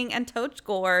amazing and totes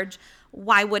gorge.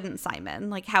 Why wouldn't Simon?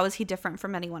 Like, how is he different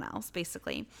from anyone else,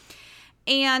 basically?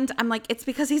 And I'm like, it's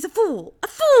because he's a fool. A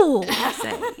fool, I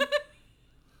say.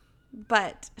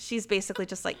 But she's basically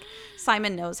just like,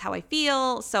 Simon knows how I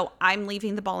feel, so I'm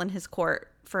leaving the ball in his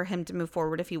court for him to move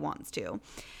forward if he wants to.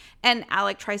 And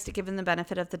Alec tries to give him the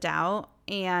benefit of the doubt,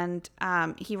 and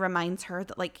he reminds her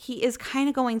that, like, he is kind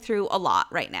of going through a lot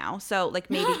right now. So, like,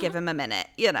 maybe give him a minute,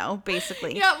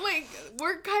 basically. Yeah, like,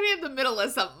 we're kind of in the middle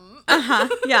of something.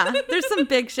 Yeah, there's some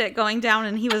big shit going down,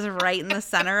 and he was right in the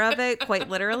center of it, quite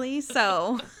literally,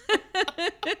 so...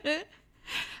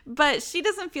 But she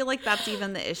doesn't feel like that's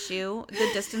even the issue. The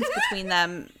distance between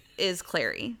them is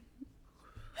Clary.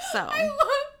 So I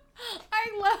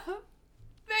love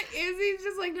that Izzy's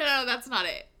just like, no, that's not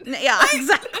it. Yeah,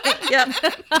 exactly. Yep.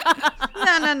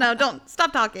 No, don't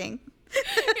stop talking.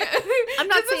 I'm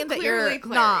not saying that you're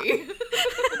not.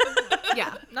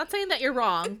 Yeah, I'm not saying that you're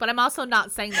wrong, but I'm also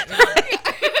not saying that you're right.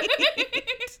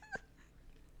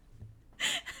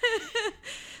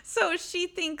 So she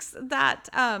thinks that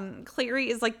Clary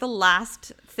is like the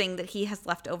last thing that he has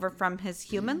left over from his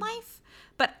human life.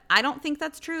 But I don't think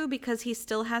that's true because he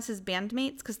still has his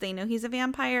bandmates because they know he's a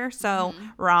vampire. So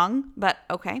wrong, but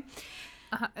okay.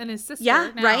 And his sister.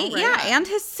 Yeah, now, right? Yeah, and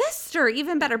his sister,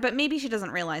 even better. But maybe she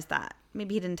doesn't realize that.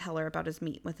 Maybe he didn't tell her about his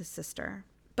meet with his sister.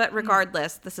 But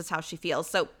regardless, this is how she feels.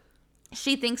 So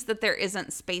she thinks that there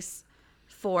isn't space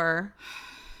for...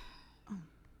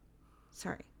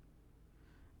 Sorry.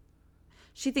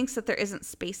 She thinks that there isn't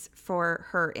space for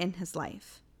her in his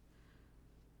life.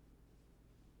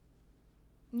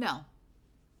 No.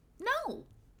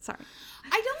 Sorry.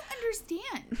 I don't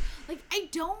understand. Like, I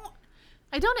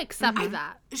don't accept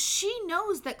that. She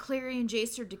knows that Clary and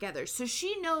Jace are together. So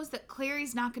she knows that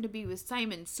Clary's not going to be with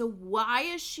Simon. So why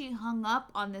is she hung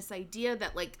up on this idea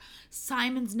that, like,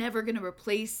 Simon's never going to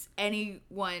replace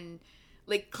anyone,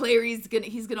 Like,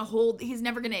 he's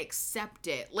never gonna accept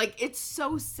it. Like, it's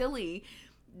so silly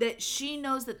that she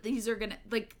knows that these are gonna,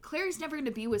 like, Clary's never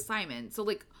gonna be with Simon. So,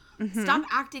 like, stop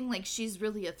acting like she's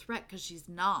really a threat, because she's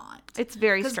not. It's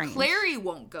very strange. Because Clary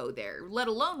won't go there, let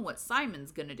alone what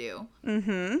Simon's gonna do.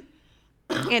 Mm-hmm.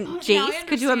 And Jace,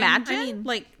 could you imagine?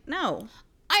 No.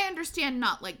 I understand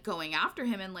not, like, going after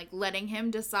him and, like, letting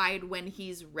him decide when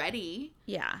he's ready.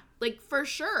 Yeah. Like, for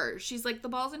sure. She's like, the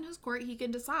ball's in his court. He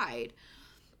can decide.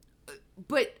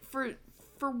 But for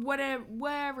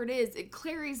whatever it is,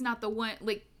 Clary's not the one.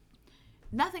 Like,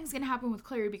 nothing's going to happen with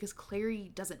Clary because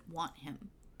Clary doesn't want him.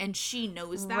 And she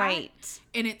knows that. Right.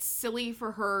 And it's silly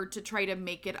for her to try to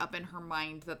make it up in her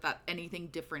mind that anything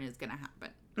different is going to happen.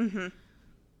 Mm-hmm.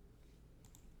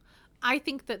 I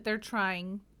think that they're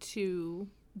trying to...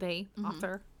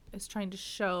 author, is trying to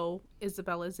show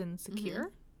Isabella's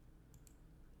insecure.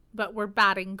 But we're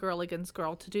batting girl against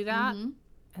girl to do that.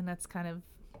 And that's kind of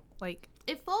like...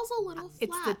 It falls a little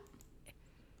flat.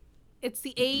 It's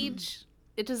the age.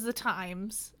 It is the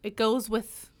times. It goes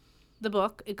with the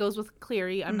book. It goes with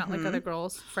Cleary. I'm not like other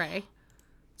girls, Frey.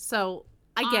 So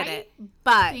I get it.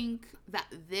 But I think that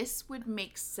this would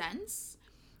make sense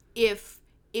if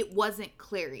it wasn't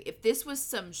Clary. If this was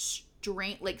some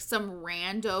some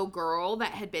rando girl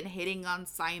that had been hitting on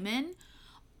Simon,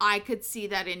 I could see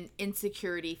that in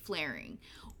insecurity flaring.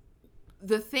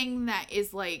 The thing that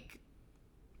is like,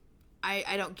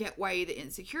 I don't get why the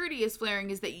insecurity is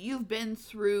flaring is that you've been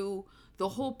through the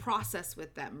whole process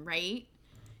with them, right?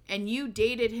 And you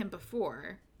dated him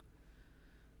before.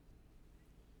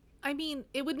 I mean,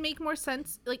 it would make more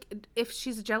sense, like, if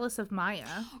she's jealous of Maya,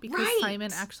 because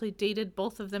Simon actually dated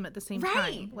both of them at the same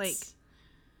time. Like,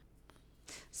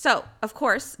 so, of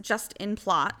course, just in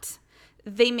plot,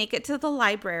 they make it to the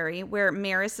library where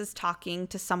Maris is talking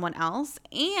to someone else.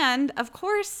 And, of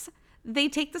course, they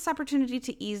take this opportunity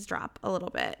to eavesdrop a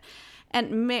little bit.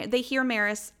 And they hear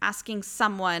Maris asking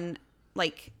someone,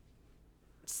 like,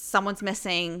 someone's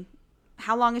missing.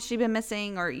 How long has she been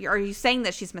missing? Or are you saying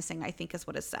that she's missing, I think is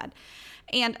what is said.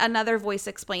 And another voice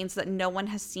explains that no one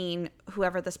has seen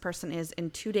whoever this person is in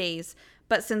 2 days.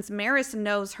 But since Maris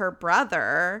knows her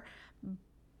brother...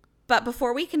 But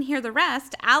before we can hear the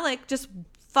rest, Alec just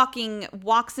fucking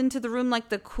walks into the room like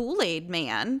the Kool-Aid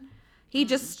man. He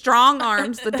just strong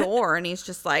arms the door and he's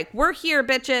just like, we're here,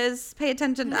 bitches. Pay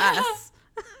attention to us.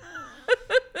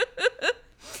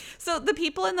 So the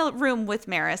people in the room with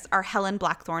Maris are Helen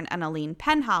Blackthorne and Aline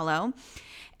Penhallow.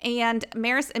 And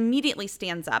Maris immediately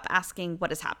stands up asking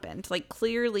what has happened. Like,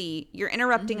 clearly, you're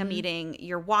interrupting a meeting.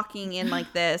 You're walking in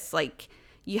like this. Like,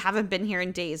 you haven't been here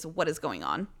in days. What is going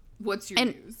on? What's your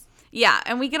news? Yeah,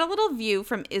 and we get a little view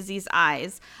from Izzy's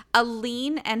eyes.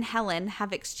 Aline and Helen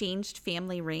have exchanged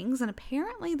family rings, and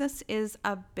apparently this is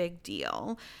a big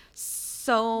deal.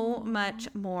 So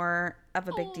much more of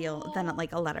a big deal than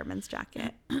like a Letterman's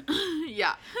jacket.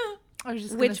 Yeah. I was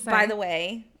just Which, by the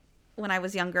way, when I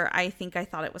was younger, I think I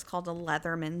thought it was called a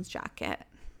Leatherman's jacket.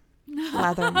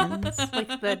 Leatherman's. Like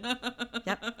the...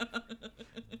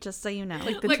 Yep. Just so you know.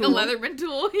 Like a Leatherman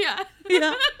tool, yeah.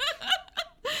 Yeah.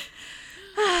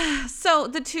 So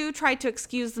the two try to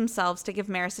excuse themselves to give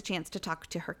Maris a chance to talk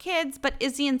to her kids, but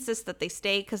Izzy insists that they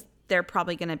stay because they're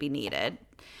probably going to be needed.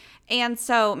 And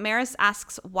so Maris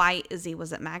asks why Izzy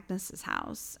was at Magnus's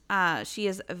house. She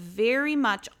is very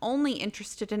much only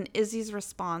interested in Izzy's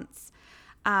response.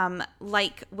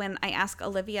 Like when I ask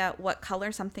Olivia what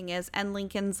color something is, and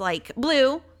Lincoln's like,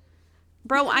 blue.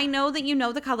 Bro, I know that you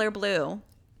know the color blue.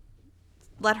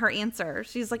 Let her answer.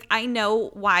 She's like, I know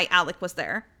why Alec was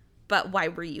there, but why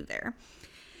were you there?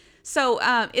 So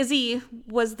Izzy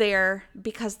was there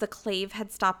because the Clave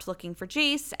had stopped looking for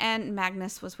Jace, and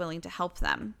Magnus was willing to help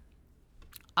them,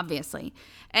 obviously.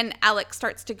 And Alec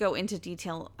starts to go into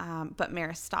detail, but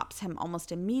Maris stops him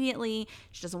almost immediately.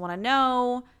 She doesn't want to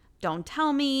know. Don't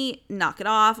tell me. Knock it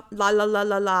off. La, la, la,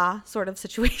 la, la sort of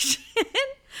situation.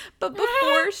 But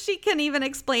before she can even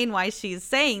explain why she's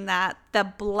saying that,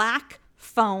 the black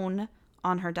phone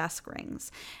on her desk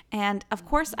rings. And of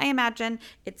course, I imagine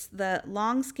it's the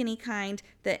long, skinny kind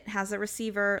that has a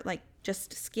receiver, like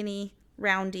just skinny,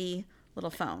 roundy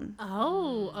little phone.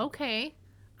 Oh, okay.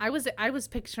 I was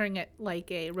picturing it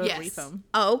like a rotary phone.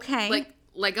 Oh, okay.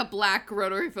 Like a black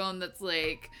rotary phone that's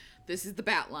like, this is the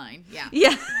bat line. Yeah.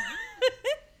 Yeah.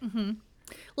 Mm-hmm.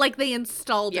 Like they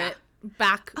installed it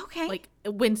back. Okay. Like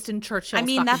Winston Churchill. I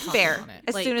mean, that's fair.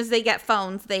 As like, soon as they get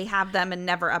phones, they have them and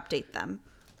never update them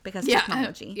because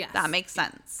technology. Yes. That makes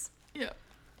sense. Yeah.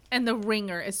 And the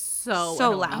ringer is so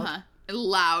loud. Uh-huh.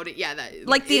 Loud. Yeah. That,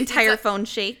 like the entire phone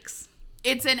shakes.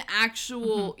 It's an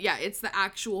actual, it's the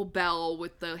actual bell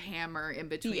with the hammer in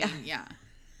between. Yeah.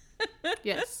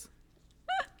 Yes.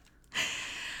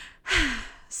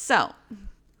 So,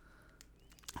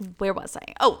 where was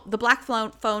I? Oh, the black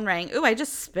phone rang. Ooh, I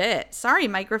just spit. Sorry,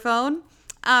 microphone.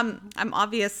 I'm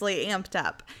obviously amped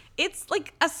up. It's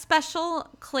like a special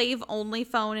clave-only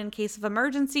phone in case of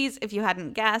emergencies, if you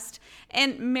hadn't guessed.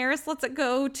 And Maris lets it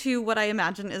go to what I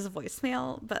imagine is a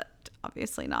voicemail, but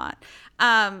obviously not.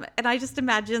 And I just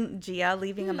imagine Gia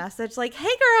leaving a message like, "Hey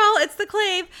girl, it's the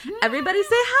clave. Everybody say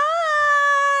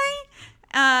hi.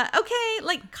 Okay,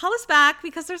 like call us back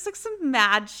because there's like some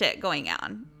mad shit going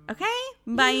on. Okay?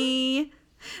 Bye."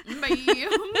 Bye.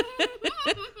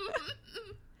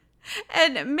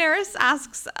 And Maris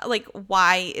asks, like,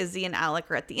 why Izzy and Alec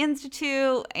are at the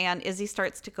Institute. And Izzy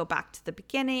starts to go back to the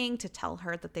beginning to tell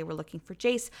her that they were looking for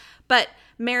Jace. But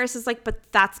Maris is like,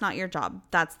 but that's not your job.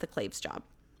 That's the Clave's job.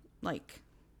 Like,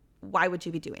 why would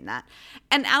you be doing that?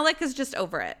 And Alec is just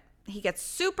over it. He gets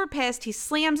super pissed. He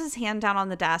slams his hand down on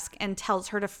the desk and tells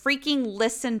her to freaking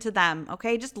listen to them.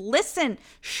 Okay, just listen.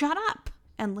 Shut up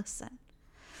and listen.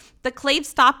 The Clave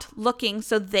stopped looking,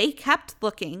 so they kept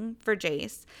looking for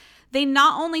Jace. They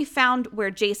not only found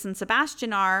where Jace and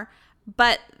Sebastian are,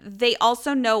 but they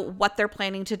also know what they're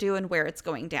planning to do and where it's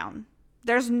going down.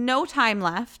 There's no time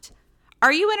left.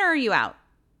 Are you in or are you out?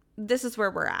 This is where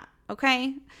we're at,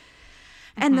 okay?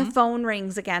 And the phone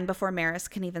rings again before Maris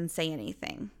can even say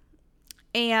anything.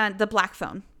 And the black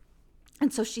phone.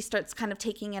 And so she starts kind of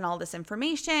taking in all this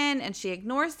information, and she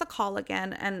ignores the call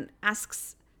again and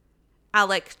asks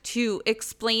Alec to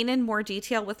explain in more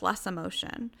detail with less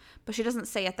emotion. But she doesn't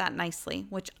say it that nicely,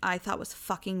 which I thought was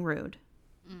fucking rude.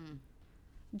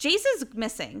 Jace is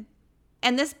missing.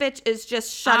 And this bitch is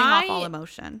just shutting off all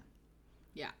emotion.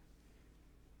 Yeah.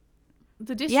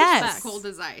 The disrespect. Yes. Cold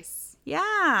as ice.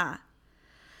 Yeah.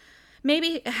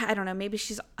 Maybe, I don't know, maybe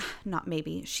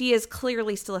she is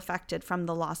clearly still affected from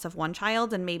the loss of one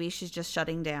child, and maybe she's just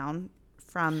shutting down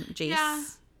from Jace. Yeah.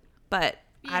 But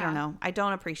I don't Yeah. know. I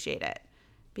don't appreciate it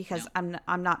because I'm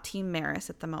not Team Maris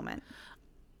at the moment.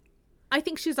 I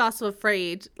think she's also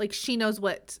afraid. Like, she knows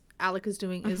what Alec is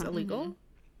doing is illegal.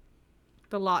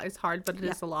 The law is hard, but it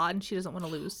is the law, and she doesn't want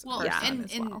to lose her son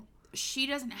as well. She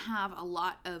doesn't have a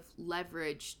lot of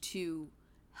leverage to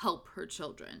help her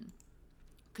children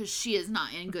because she is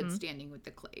not in good standing with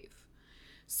the Clave.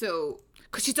 So,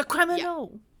 Because she's a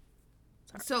criminal.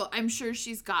 so I'm sure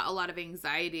she's got a lot of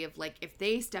anxiety of like, if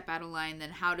they step out of line, then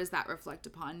how does that reflect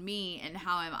upon me, and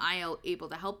how am I able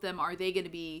to help them? Are they going to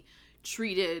be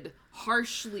treated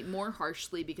more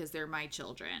harshly because they're my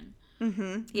children?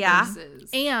 Yeah. Versus,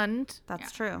 And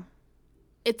That's true.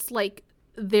 it's like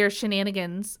their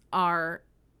shenanigans are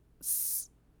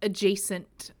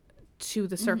adjacent to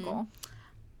the circle.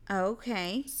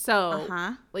 Okay.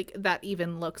 So, like, that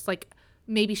even looks like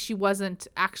maybe she wasn't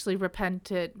actually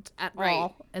repentant at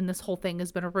all, and this whole thing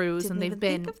has been a ruse, Didn't and they've even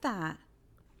been think of that.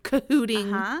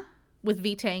 cahooting with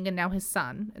V-Tang and now his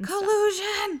son. And stuff.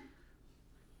 Collusion.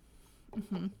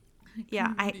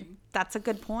 Yeah, that's a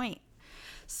good point.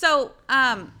 So,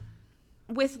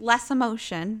 with less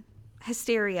emotion,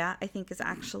 hysteria, I think, is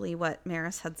actually what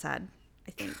Maris had said,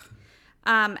 I think.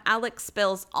 Alex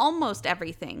spills almost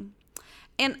everything.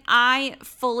 And I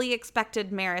fully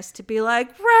expected Maris to be like,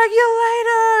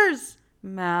 regulators,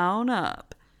 mount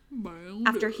up,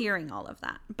 after hearing all of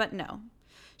that. But no.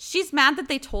 She's mad that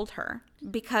they told her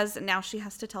because now she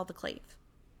has to tell the Clave.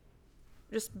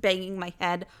 Just banging my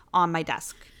head on my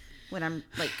desk when I'm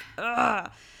like,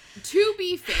 ugh. To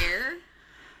be fair,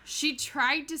 she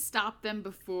tried to stop them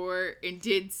before and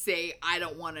did say, I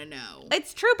don't want to know.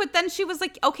 It's true, but then she was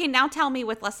like, okay, now tell me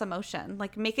with less emotion.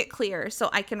 Like, make it clear so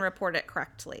I can report it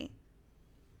correctly.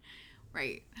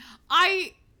 Right.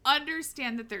 I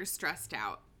understand that they're stressed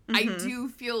out. I do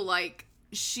feel like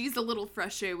she's a little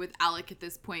frustrated with Alec at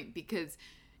this point because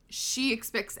she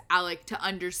expects Alec to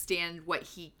understand what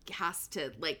he has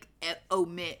to, like,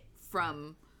 omit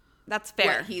from That's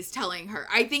fair. what he's telling her.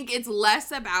 I think it's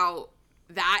less about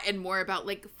that and more about,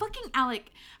 like, fucking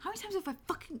Alec, how many times have I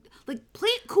fucking, like, play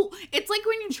it cool? It's like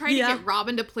when you try to get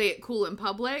Robin to play it cool in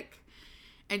public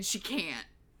and she can't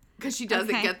because she doesn't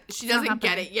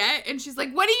get it yet, and she's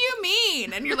like, what do you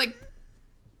mean? And you're like,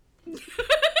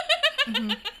 I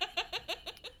have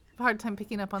a hard time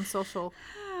picking up on social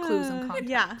clues and context.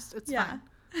 Yeah. It's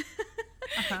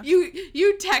fine.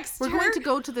 you text We're her going to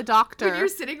go to the doctor. when you're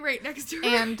sitting right next to her,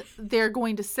 and they're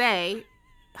going to say,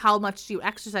 how much do you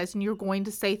exercise? And you're going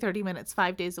to say 30 minutes,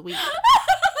 5 days a week.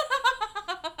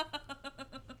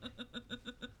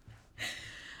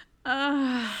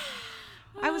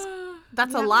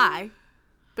 That's a lie,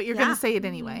 but you're going to say it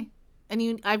anyway.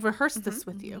 And I've rehearsed this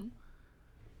with you.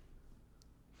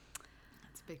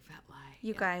 that's a big fat lie.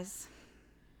 You guys,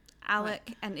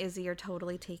 Alec and Izzy are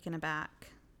totally taken aback,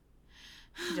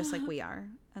 just like we are.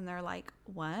 And they're like,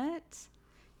 what?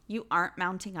 You aren't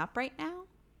mounting up right now?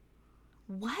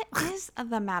 What is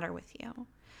the matter with you?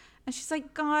 And she's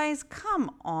like, guys,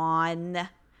 come on.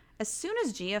 As soon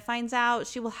as Gia finds out,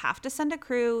 she will have to send a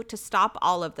crew to stop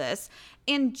all of this.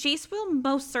 And Jace will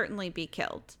most certainly be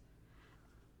killed.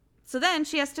 So then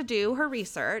she has to do her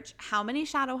research. How many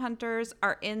Shadowhunters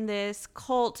are in this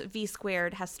cult V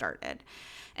squared has started?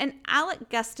 And Alec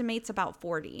guesstimates about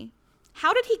 40.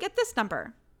 How did he get this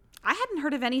number? I hadn't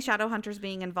heard of any Shadowhunters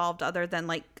being involved other than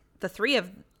like the three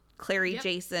of Clary,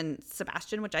 Jace, and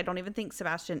Sebastian, which I don't even think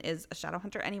Sebastian is a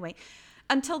Shadowhunter anyway,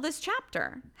 until this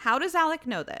chapter. How does Alec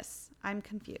know this? I'm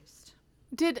confused.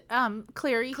 Did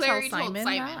Clary tell Simon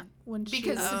that?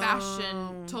 Because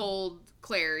Sebastian told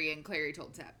Clary and Clary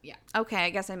told Seb. Yeah. Okay, I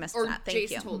guess I missed that.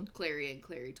 Thank you. Jace told Clary and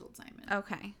Clary told Simon.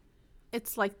 Okay.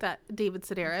 It's like that David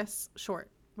Sedaris short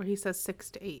where he says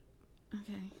 6 to 8.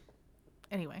 Okay.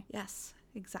 Anyway. Yes,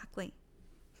 exactly.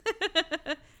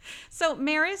 So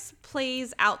Maris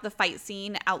plays out the fight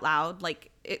scene out loud.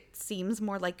 Like, it seems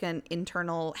more like an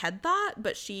internal head thought,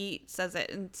 but she says it.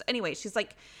 And anyway, she's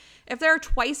like, if there are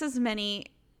twice as many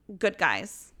good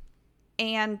guys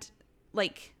and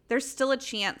like there's still a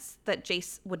chance that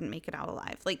Jace wouldn't make it out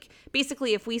alive. Like,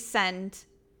 basically, if we send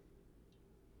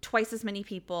twice as many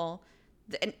people,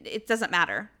 it doesn't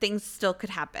matter. Things still could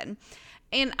happen.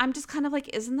 And I'm just kind of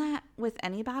like, isn't that with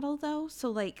any battle, though? So,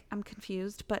 like, I'm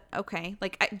confused, but okay.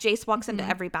 Like, Jace walks into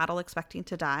every battle expecting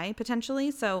to die,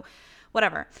 potentially. So,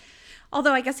 whatever.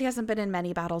 Although, I guess he hasn't been in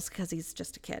many battles because he's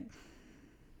just a kid.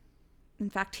 In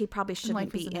fact, he probably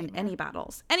shouldn't be in any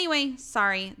battles. Anyway,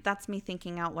 sorry. That's me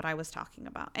thinking out what I was talking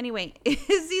about. Anyway,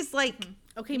 Izzy's like...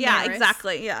 Okay, yeah, Maris.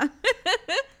 exactly, yeah.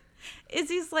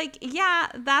 Izzy's like, yeah,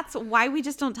 that's why we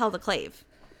just don't tell the Clave.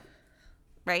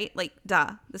 Right? Like,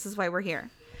 duh. This is why we're here.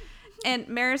 And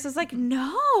Maris is like,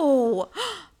 no.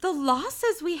 The law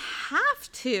says we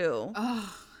have to.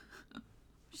 Oh.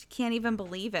 She can't even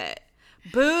believe it.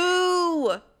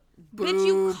 Boo! Boo, Bitch,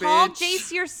 you called bitch.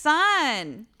 Jace your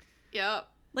son. Yep.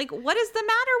 Like, what is the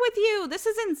matter with you? This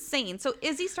is insane. So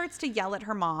Izzy starts to yell at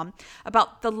her mom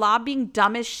about the law being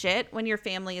dumb as shit when your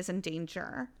family is in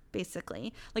danger,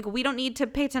 basically. Like, we don't need to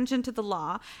pay attention to the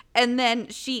law. And then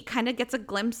she kind of gets a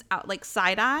glimpse out, like,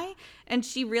 side-eye, and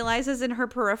she realizes in her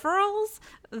peripherals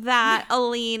that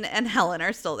Aline and Helen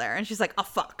are still there. And she's like, oh,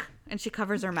 fuck. And she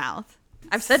covers her mouth.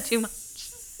 I've said too much.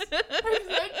 I've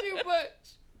said too much.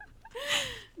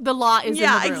 The law is in the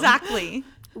room. Exactly.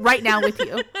 Right now with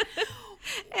you.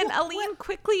 And Aline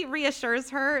quickly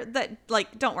reassures her that,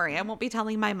 like, don't worry, I won't be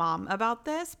telling my mom about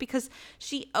this because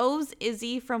she owes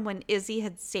Izzy from when Izzy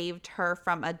had saved her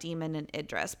from a demon in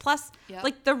Idris. Plus,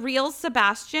 like, the real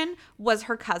Sebastian was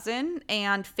her cousin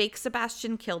and fake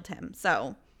Sebastian killed him.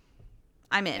 So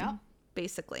I'm in,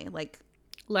 basically. Like,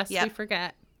 Lest we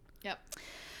forget. Yep.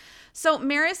 So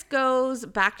Maris goes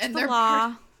back to the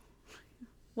law.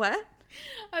 What?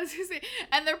 I was gonna say,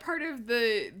 and they're part of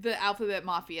the alphabet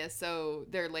mafia, so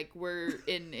they're like, we're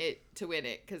in it to win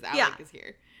it because Alec is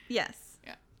here. Yes.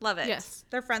 Yeah. Love it. Yes.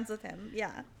 They're friends with him.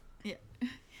 Yeah. Yeah.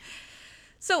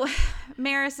 So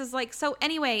Maris is like, so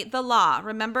anyway, the law,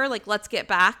 remember, like, let's get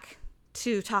back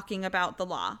to talking about the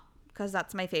law because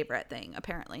that's my favorite thing,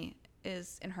 apparently,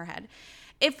 is in her head.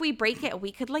 If we break it,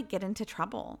 we could, like, get into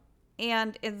trouble.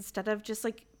 And instead of just,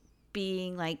 like,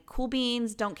 being like, cool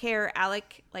beans, don't care,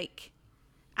 Alec, like,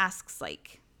 asks,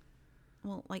 like,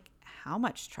 well, like, how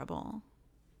much trouble?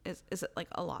 Is it, like,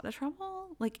 a lot of trouble?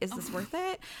 Like, is this worth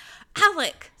it?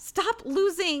 Alec, stop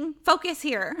losing focus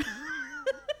here.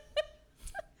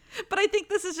 But I think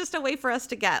this is just a way for us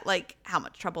to get, like, how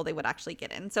much trouble they would actually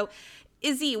get in. So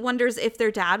Izzy wonders if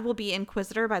their dad will be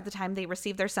Inquisitor by the time they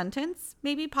receive their sentence.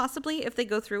 Maybe, possibly, if they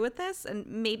go through with this. And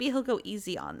maybe he'll go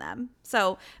easy on them.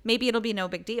 So maybe it'll be no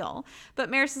big deal. But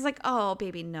Maris is like, oh,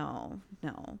 baby, no.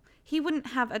 He wouldn't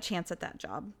have a chance at that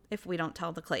job if we don't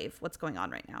tell the Clave what's going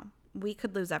on right now. We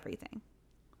could lose everything.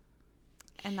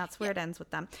 And that's where it ends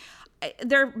with them.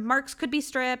 Their marks could be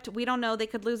stripped. We don't know. They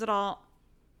could lose it all.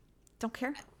 Don't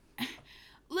care.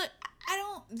 Look,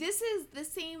 this is the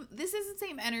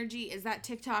same energy as that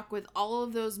TikTok with all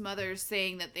of those mothers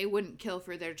saying that they wouldn't kill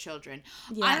for their children.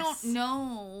 Yes. I don't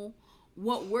know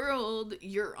what world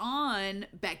you're on,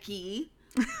 Becky,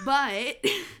 but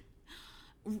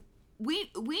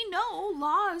we know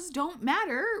laws don't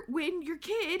matter when your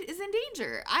kid is in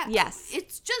danger. Yes.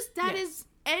 It's just that is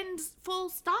end full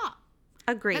stop.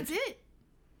 Agreed. That's it.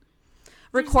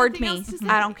 Record nothing me. else to say.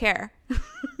 I don't care.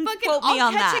 Fucking, Quote me I'll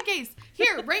on catch that. a case.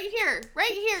 Here,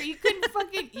 right here. You couldn't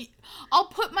fucking. I'll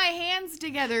put my hands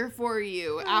together for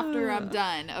you after I'm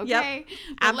done, okay?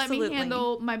 But let me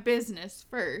handle my business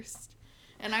first.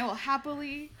 And I will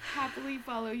happily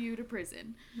follow you to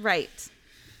prison. Right.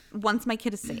 Once my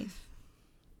kid is safe.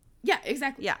 Yeah,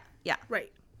 exactly. Yeah.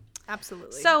 Right.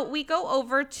 Absolutely. So we go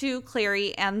over to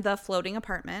Clary and the floating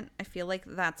apartment. I feel like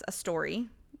that's a story.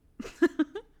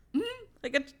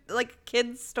 like a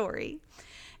kid's story.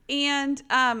 And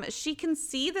she can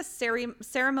see the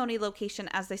ceremony location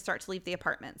as they start to leave the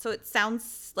apartment. So it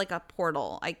sounds like a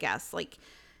portal, I guess. Like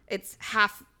it's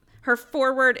half, her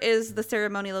forward is the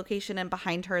ceremony location and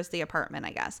behind her is the apartment,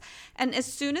 I guess. And as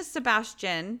soon as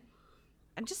Sebastian,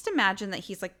 I just imagine that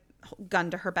he's like gun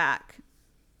to her back,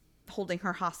 holding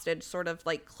her hostage, sort of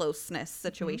like closeness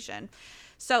situation.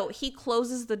 So he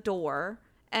closes the door.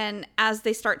 And as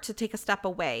they start to take a step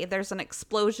away, there's an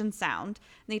explosion sound.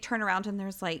 And they turn around and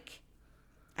there's like,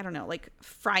 I don't know, like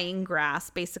frying grass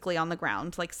basically on the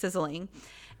ground, like sizzling.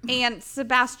 And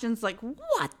Sebastian's like,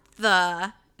 what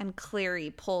the? And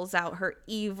Clary pulls out her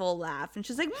evil laugh. And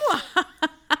she's like,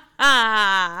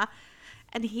 Mwah!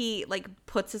 And he like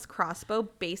puts his crossbow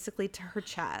basically to her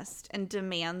chest and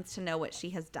demands to know what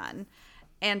she has done.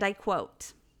 And I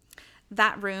quote,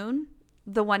 "That rune,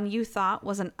 the one you thought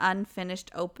was an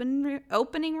unfinished opening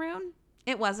rune?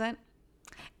 It wasn't.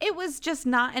 It was just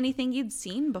not anything you'd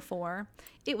seen before.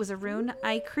 It was a rune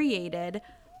I created.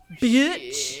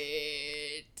 Bitch."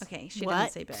 Shit. Okay, she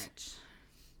What? didn't say bitch.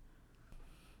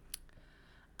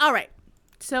 All right.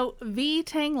 So V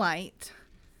Tang Light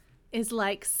is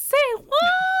like, say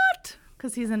what?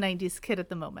 Because he's a 90s kid at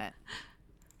the moment.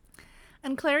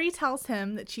 And Clary tells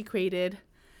him that she created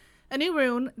a new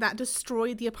rune that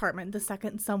destroyed the apartment the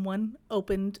second someone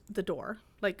opened the door.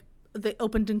 Like, they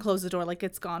opened and closed the door like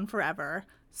it's gone forever.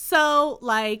 So,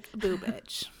 like, boo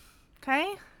bitch.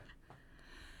 Okay?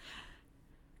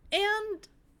 And,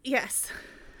 yes,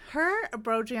 her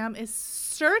bro jam is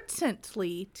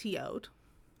certainly TO'd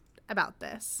about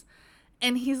this.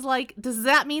 And he's like, does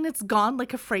that mean it's gone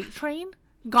like a freight train?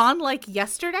 Gone like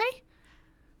yesterday?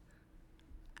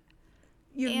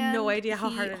 You have And no idea how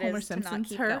hard it Homer is to not Simpson's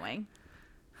keep her. going.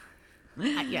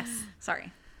 Yes.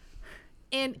 Sorry.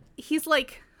 And he's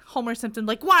like, Homer Simpson,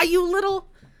 like, why, you little?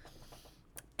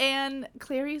 And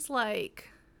Clary's like,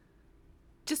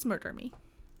 just murder me.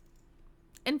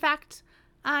 In fact,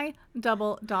 I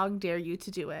double dog dare you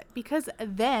to do it, because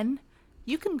then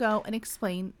you can go and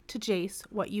explain to Jace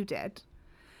what you did.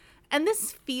 And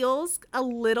this feels a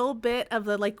little bit of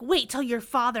the like, wait till your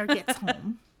father gets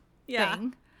home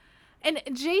thing. And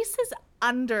Jace is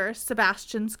under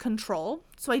Sebastian's control,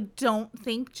 so I don't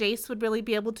think Jace would really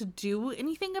be able to do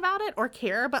anything about it or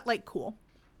care, but like, cool.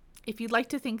 If you'd like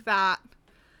to think that.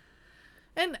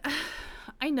 And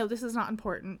I know this is not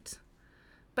important,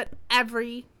 but I'm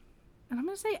going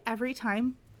to say every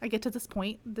time I get to this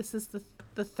point, this is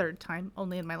the third time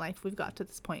only in my life we've got to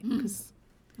this point, because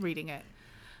reading it,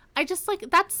 I just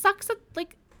like, that sucks that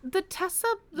like the Tessa,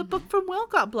 the book from Will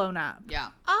got blown up. Yeah.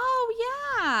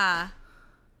 Oh, yeah.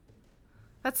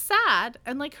 That's sad.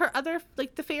 And like her other,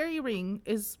 like the fairy ring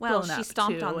is blown up. She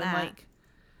stomped too, on and, that. like,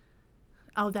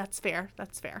 oh, that's fair.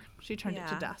 That's fair. She turned it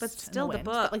to Yeah, dust. but in still the wind.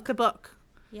 book. But, like the book.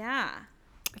 Yeah.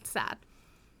 It's sad.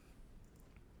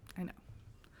 I know.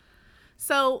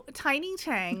 So Tiny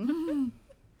Chang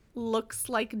looks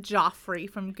like Joffrey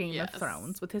from Game of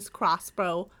Thrones with his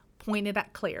crossbow pointed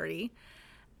at Clary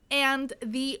and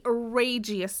the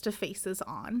ragiest of faces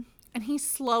on. And he's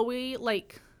slowly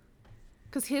like,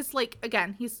 because his like,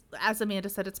 again, he's, as Amanda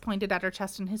said, it's pointed at her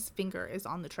chest and his finger is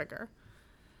on the trigger.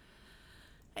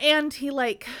 And he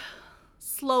like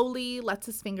slowly lets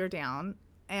his finger down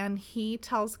and he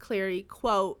tells Clary,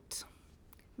 quote,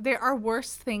 "There are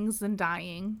worse things than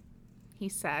dying," he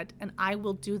said, "and I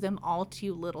will do them all to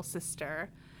you, little sister.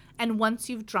 And once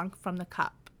you've drunk from the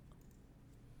cup."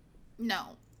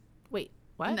 No. Wait,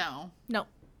 what? No. No.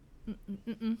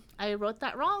 I wrote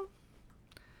that wrong.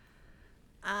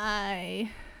 I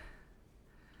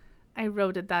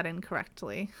wrote that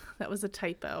incorrectly. That was a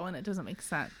typo and it doesn't make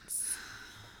sense.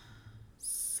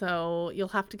 So you'll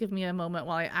have to give me a moment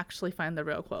while I actually find the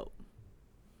real quote.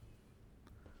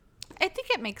 I think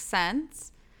it makes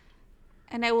sense.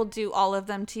 And I will do all of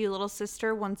them to you, little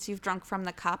sister, once you've drunk from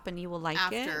the cup, and you will like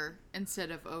it. After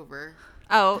instead of over.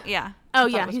 Oh, yeah. Oh,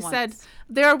 I thought yeah. it was He once. said,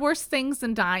 "There are worse things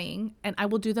than dying, and I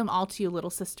will do them all to you, little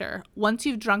sister. Once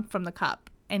you've drunk from the cup,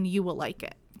 and you will like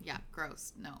it." Yeah,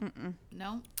 gross. No.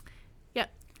 No? Yep.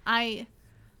 I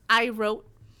wrote,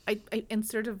 I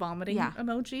inserted a vomiting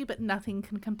emoji, but nothing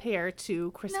can compare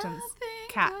to Kristen's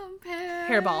cat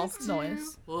hairball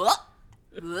noise.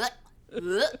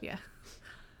 Yeah.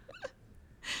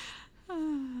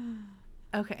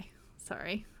 Okay.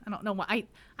 Sorry. I don't know why.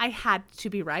 I had to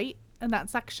be right in that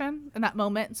section, in that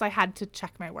moment, so I had to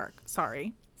check my work.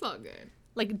 Sorry. It's all good.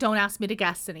 Like, don't ask me to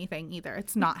guess anything either.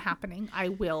 It's not happening. I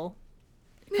will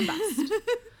combust.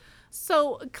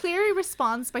 So Clary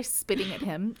responds by spitting at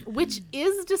him, which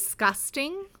is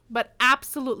disgusting, but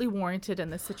absolutely warranted in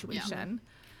this situation.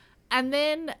 Yeah. And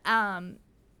then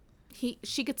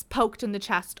she gets poked in the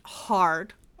chest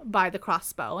hard by the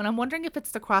crossbow. And I'm wondering if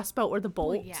it's the crossbow or the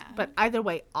bolt, but either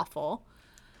way, awful.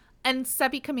 And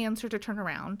Sebi commands her to turn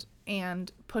around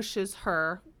and pushes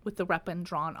her with the weapon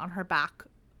drawn on her back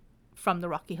from the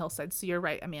rocky hillside. So you're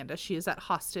right, Amanda. She is at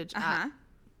hostage at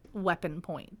weapon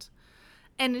point.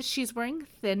 And she's wearing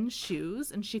thin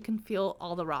shoes, and she can feel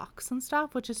all the rocks and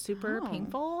stuff, which is super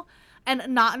painful. And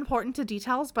not important to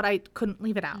details, but I couldn't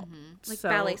leave it out. Like so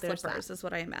ballet slippers is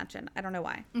what I imagine. I don't know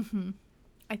why.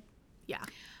 Yeah.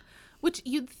 Which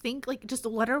you'd think, like, just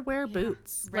let her wear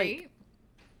boots. Right? Like,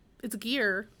 it's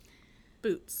gear.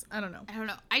 Boots. I don't know.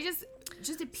 I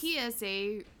just a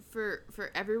PSA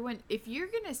for everyone. If you're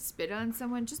going to spit on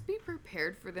someone, just be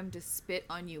prepared for them to spit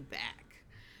on you back.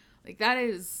 Like, that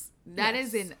is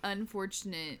an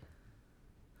unfortunate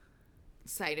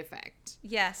side effect.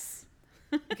 Yes.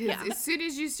 Because as soon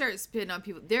as you start spitting on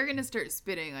people, they're going to start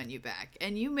spitting on you back.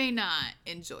 And you may not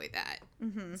enjoy that.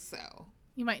 Mm-hmm. So.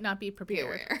 You might not be prepared. Be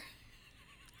aware.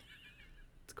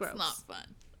 It's gross. It's not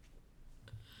fun.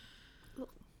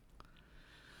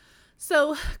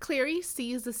 So Clary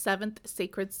sees the 7th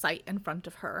sacred site in front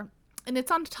of her. And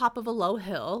it's on top of a low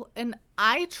hill. And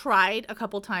I tried a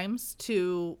couple times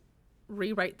to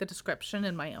rewrite the description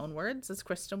in my own words, as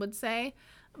Kristen would say.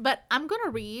 But I'm going to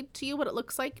read to you what it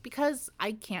looks like because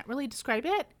I can't really describe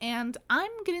it. And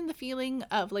I'm getting the feeling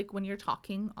of like when you're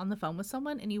talking on the phone with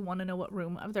someone and you want to know what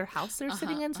room of their house they're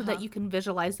sitting in so that you can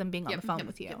visualize them being on the phone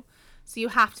with you. Yep. So you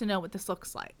have to know what this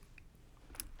looks like.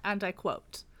 And I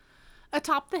quote,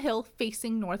 "Atop the hill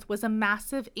facing north was a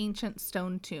massive ancient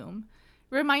stone tomb.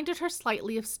 It reminded her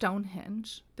slightly of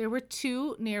Stonehenge. There were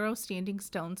 2 narrow standing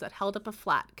stones that held up a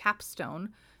flat capstone,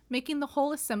 making the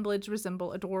whole assemblage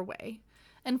resemble a doorway.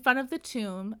 In front of the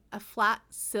tomb, a flat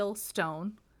sill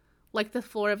stone, like the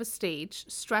floor of a stage,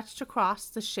 stretched across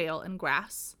the shale and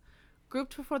grass.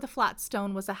 Grouped before the flat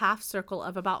stone was a half circle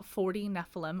of about 40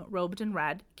 Nephilim, robed in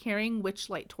red, carrying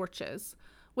witchlight torches.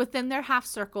 Within their half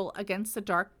circle, against the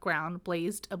dark ground,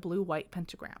 blazed a blue-white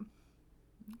pentagram."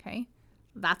 Okay?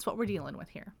 That's what we're dealing with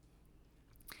here.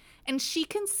 And she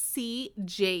can see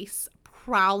Jace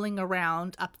prowling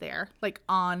around up there, like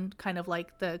on kind of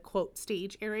like the quote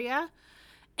stage area.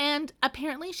 And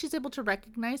apparently she's able to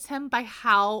recognize him by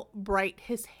how bright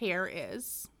his hair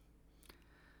is.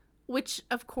 Which,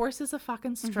 of course, is a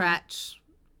fucking stretch.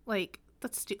 Like,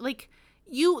 that's the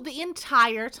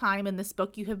entire time in this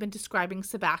book, you have been describing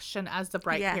Sebastian as the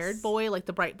bright-haired boy, like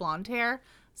the bright blonde hair.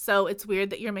 So it's weird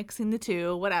that you're mixing the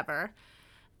two, whatever.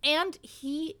 And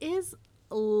he is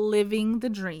living the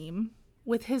dream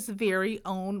with his very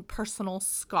own personal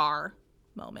scar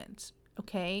moment,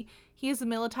 okay? He is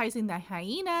militarizing the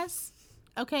hyenas,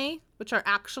 okay, which are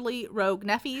actually rogue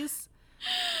nephews.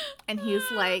 And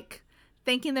he's like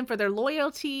thanking them for their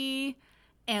loyalty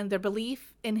and their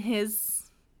belief in his,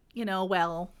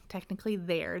 well, technically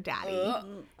their daddy.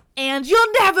 And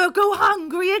you'll never go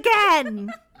hungry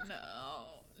again.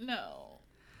 No.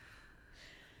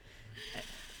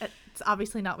 It's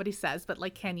obviously not what he says, but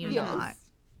like, can you not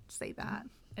say that?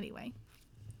 Anyway,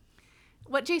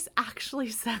 what Jace actually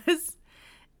says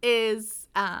is,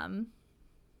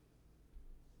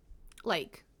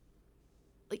 like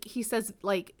he says,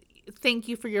 like, thank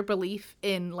you for your belief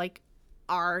in like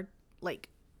our, like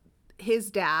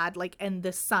his dad, like, and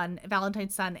the son,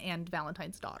 Valentine's son and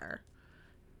Valentine's daughter,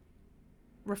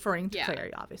 referring to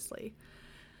Clary, obviously,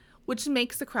 which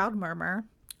makes the crowd murmur.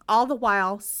 All the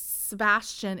while,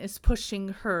 Sebastian is pushing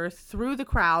her through the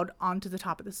crowd onto the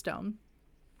top of the stone.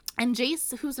 And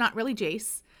Jace, who's not really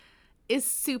Jace, is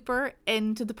super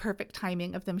into the perfect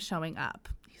timing of them showing up.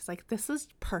 He's like, this is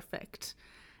perfect.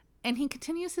 And he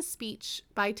continues his speech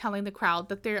by telling the crowd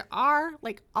that there are,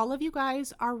 like, all of you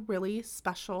guys are really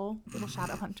special little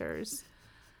Shadowhunters.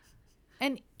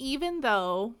 And even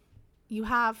though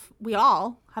we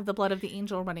all have the blood of the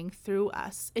angel running through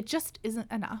us, it just isn't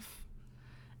enough.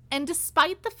 And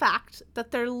despite the fact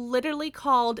that they're literally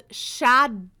called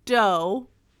Shadow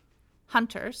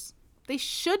Hunters, they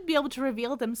should be able to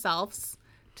reveal themselves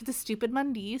to the stupid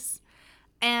Mundies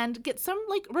and get some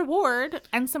like reward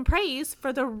and some praise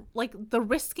for the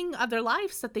risking of their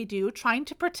lives that they do trying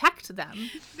to protect them.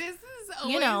 This is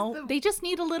always they just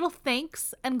need a little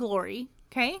thanks and glory,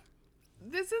 okay?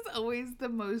 this is always the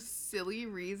most silly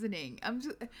reasoning. I'm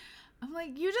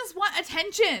like, you just want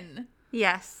attention.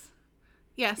 Yes.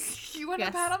 Yes. You want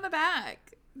a pat on the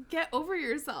back. Get over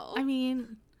yourself. I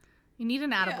mean, you need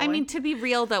an attaboy. I mean, to be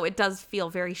real, though, it does feel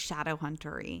very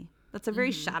Shadowhunter-y. That's a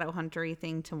very Shadowhunter-y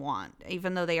thing to want,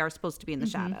 even though they are supposed to be in the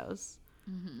shadows.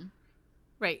 Mm-hmm.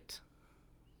 Right.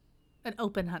 An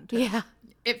open hunter. Yeah.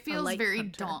 It feels very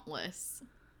hunter. dauntless.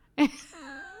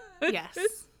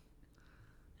 Yes.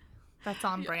 That's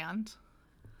on brand.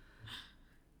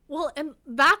 Well, and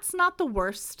that's not the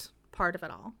worst part of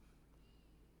it all.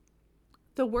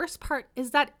 The worst part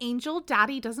is that Angel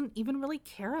Daddy doesn't even really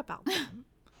care about them.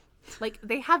 Like,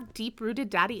 they have deep-rooted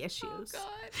daddy issues. Oh,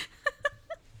 God.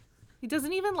 He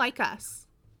doesn't even like us.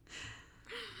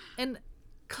 And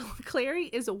Clary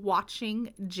is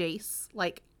watching Jace,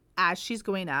 like, as she's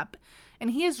going up,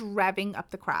 and he is revving up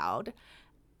the crowd.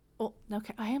 Oh,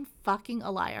 okay, I am fucking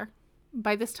a liar.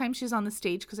 By this time, she's on the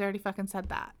stage, because I already fucking said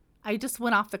that. I just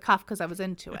went off the cuff because I was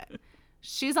into it.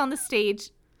 She's on the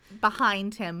stage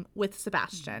behind him with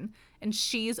Sebastian, and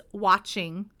she's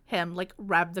watching him, like,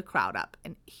 rev the crowd up.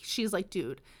 And she's like,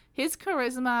 dude, his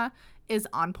charisma is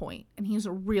on point, and he's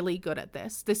really good at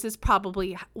this. This is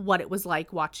probably what it was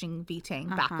like watching V-Tang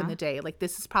back in the day. Like,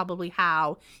 this is probably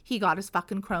how he got his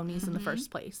fucking cronies in the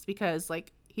first place, because,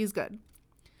 like, he's good.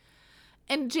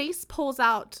 And Jace pulls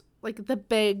out, like, the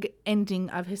big ending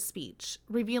of his speech,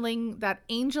 revealing that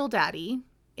Angel Daddy,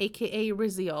 aka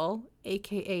Raziel,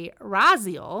 aka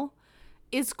Raziel,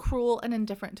 is cruel and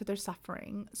indifferent to their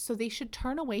suffering, so they should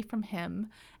turn away from him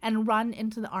and run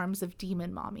into the arms of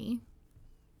Demon Mommy,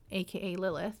 aka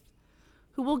Lilith,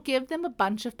 who will give them a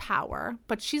bunch of power,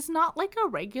 but she's not like a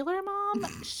regular mom.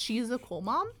 She's a cool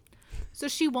mom, so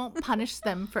she won't punish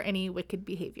them for any wicked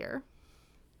behavior.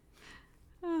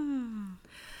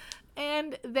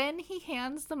 And then he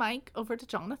hands the mic over to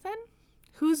Jonathan,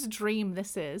 whose dream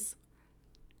this is.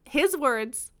 His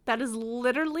words, that is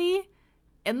literally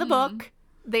in the book.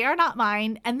 They are not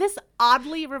mine. And this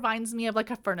oddly reminds me of, like,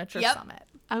 a furniture summit.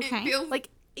 Okay. It feels Like,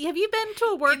 have you been to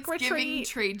a work it's retreat? giving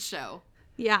trade show.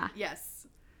 Yeah. Yes.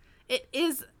 It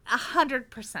is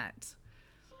 100%.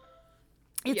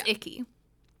 It's icky.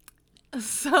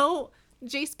 So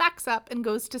Jace backs up and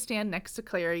goes to stand next to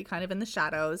Clary, kind of in the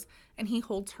shadows, and he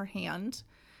holds her hand.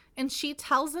 And she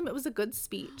tells him it was a good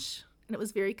speech, and it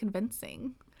was very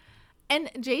convincing. And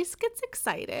Jace gets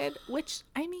excited, which,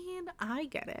 I mean, I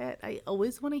get it. I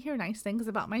always want to hear nice things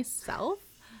about myself,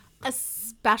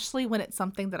 especially when it's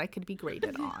something that I could be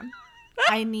graded on.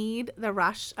 I need the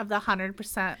rush of the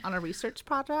 100% on a research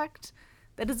project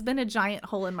that has been a giant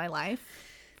hole in my life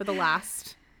for the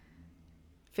last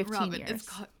 15 Robin, years.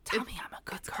 Tell me I'm a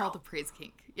good It's girl. called the praise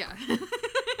kink. Yeah.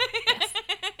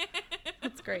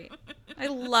 That's great. I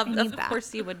love that. need Of that.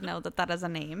 course you would know that that is a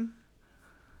name.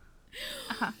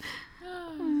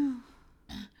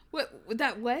 What?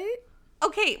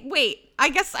 Okay, wait. I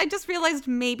guess I just realized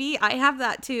maybe I have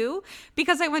that too,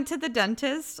 because I went to the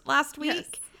dentist last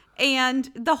week and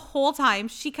the whole time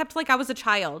she kept like I was a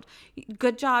child.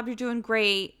 Good job, you're doing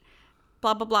great.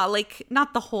 Blah blah blah. Like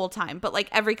not the whole time, but like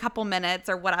every couple minutes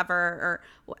or whatever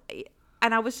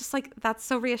and I was just like, that's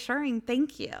so reassuring.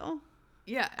 Thank you.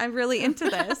 Yeah. I'm really into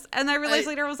this. And I realized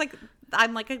later I was like,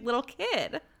 I'm like a little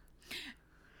kid.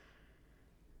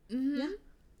 Mm-hmm.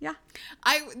 Yeah.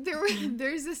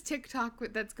 There's this TikTok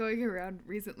that's going around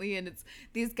recently, and it's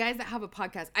these guys that have a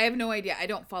podcast. I have no idea. I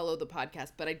don't follow the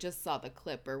podcast, but I just saw the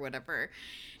clip or whatever.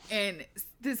 And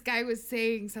this guy was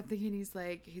saying something, and he's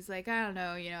like, I don't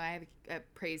know, I have a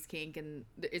praise kink, and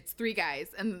it's three guys,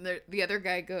 and the other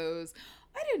guy goes,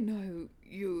 I didn't know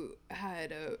you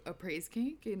had a praise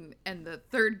kink, and the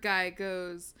third guy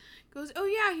goes, oh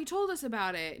yeah, he told us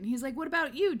about it, and he's like, what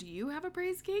about you? Do you have a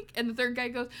praise kink? And the third guy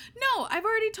goes, no, I've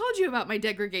already told you about my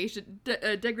degradation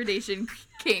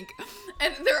kink,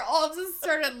 and they're all just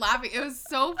started laughing. It was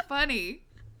so funny.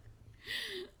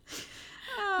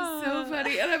 So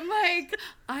funny, and I'm like,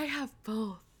 I have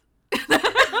both.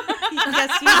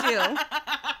 Yes, you do.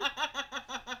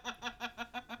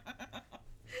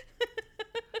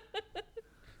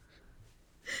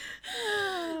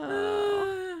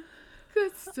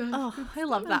 Good stuff. Oh, I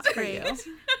love that for you.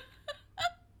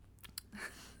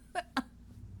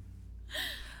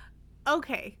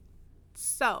 Okay,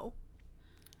 so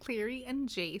Clary and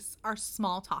Jace are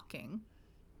small talking.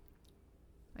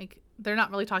 Like, they're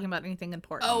not really talking about anything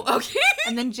important. Oh, okay.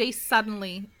 And then Jace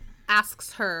suddenly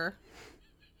asks her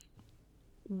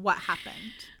what happened.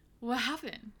 What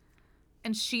happened?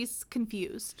 And she's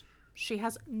confused. She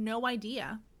has no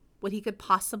idea what he could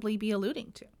possibly be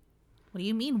alluding to. What do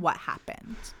you mean, what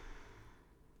happened?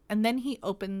 And then he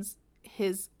opens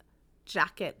his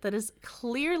jacket that is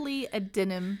clearly a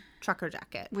denim trucker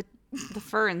jacket With the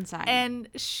fur inside. and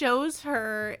shows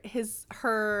her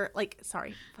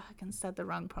fucking said the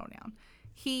wrong pronoun.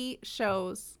 He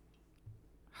shows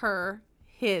her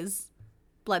his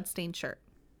bloodstained shirt.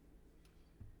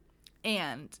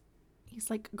 And he's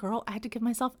like, girl, I had to give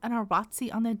myself an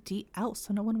Arazzi on the DL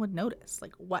so no one would notice.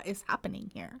 Like, what is happening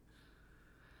here?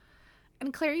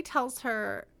 And Clary tells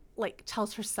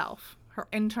herself, her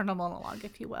internal monologue,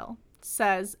 if you will,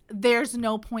 says, there's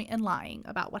no point in lying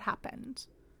about what happened.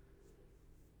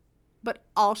 But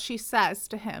all she says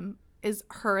to him is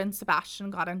her and Sebastian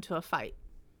got into a fight.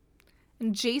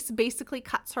 And Jace basically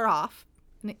cuts her off.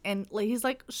 And he's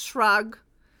like, shrug.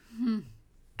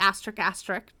 Asterisk,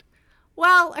 asterisk.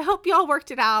 Well, I hope y'all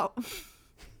worked it out.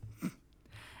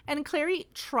 And Clary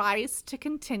tries to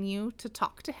continue to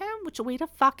talk to him, which a way to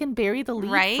fucking bury the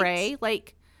lead, Right? Frey.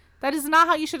 Like, that is not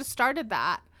how you should have started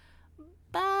that.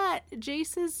 But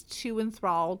Jace is too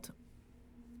enthralled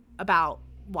about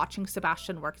watching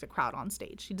Sebastian work the crowd on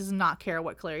stage. He does not care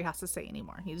what Clary has to say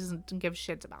anymore. He doesn't give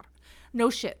shits about her. No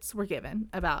shits were given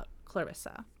about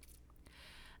Clarissa.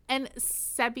 And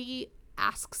Sebi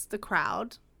asks the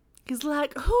crowd, he's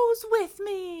like, who's with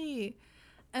me?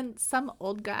 And some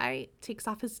old guy takes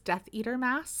off his Death Eater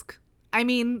mask. I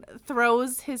mean,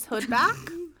 throws his hood back.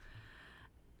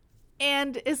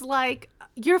 And is like,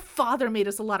 your father made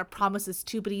us a lot of promises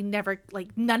too, but he never,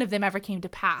 like, none of them ever came to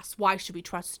pass. Why should we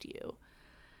trust you?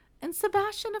 And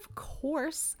Sebastian, of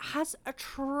course, has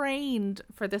trained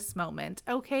for this moment,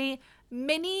 okay?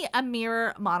 Many a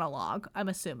mirror monologue, I'm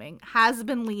assuming, has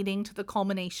been leading to the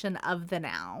culmination of the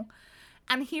now.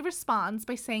 And he responds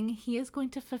by saying he is going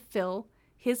to fulfill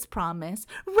his promise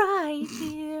right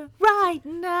here, right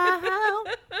now.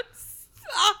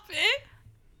 Stop it.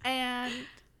 And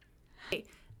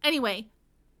anyway,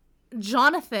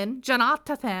 Jonathan,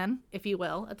 if you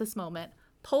will, at this moment,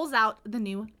 pulls out the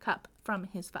new cup from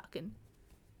his fucking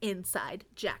inside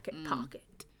jacket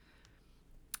pocket.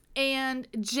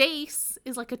 And Jace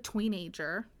is like a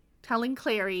tweenager telling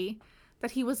Clary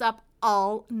that he was up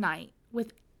all night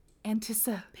with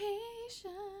anticipation.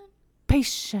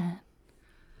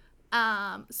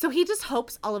 So he just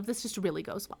hopes all of this just really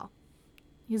goes well.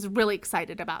 He's really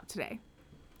excited about today.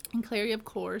 And Clary, of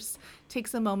course,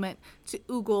 takes a moment to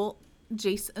oogle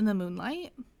Jace in the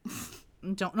moonlight.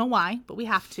 Don't know why, but we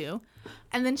have to.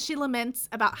 And then she laments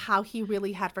about how he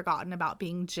really had forgotten about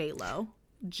being J-Lo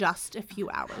just a few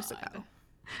hours ago.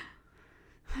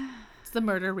 It's the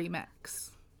murder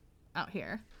remix out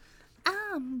here.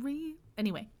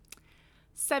 Anyway,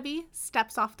 Sebi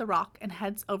steps off the rock and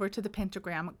heads over to the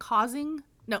pentagram,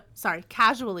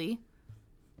 casually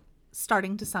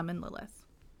starting to summon Lilith.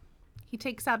 He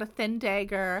takes out a thin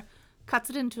dagger, cuts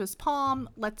it into his palm,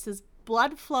 lets his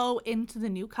blood flow into the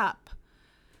new cup.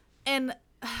 And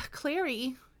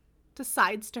Clary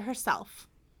decides to herself.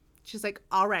 She's like,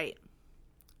 all right,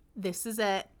 this is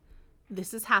it.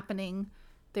 This is happening.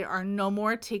 There are no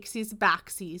more takesies,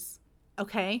 backsies.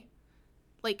 Okay?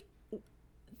 Like,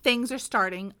 things are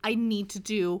starting. I need to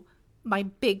do my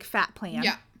big fat plan.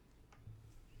 Yeah.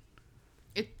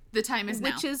 The time is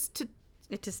now. Which is to...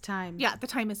 It is time. Yeah, the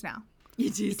time is now.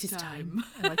 It is time.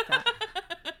 I like that.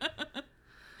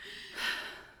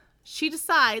 She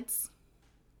decides,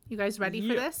 you guys ready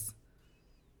for this?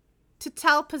 To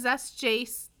tell possessed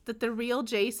Jace that the real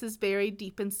Jace is buried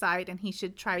deep inside and he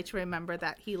should try to remember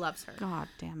that he loves her. God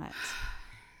damn it.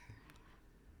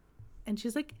 And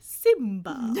she's like,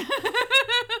 Simba,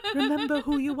 remember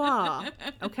who you are,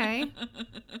 okay?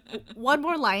 One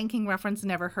more Lion King reference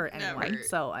never hurt anyone,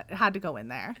 so it had to go in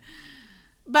there.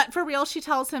 But for real, she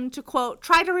tells him to, quote,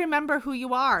 try to remember who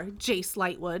you are, Jace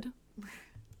Lightwood.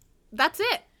 That's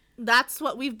it. That's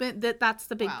what we've been, that's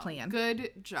the big plan.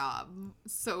 Good job.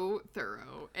 So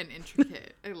thorough and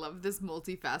intricate. I love this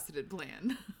multifaceted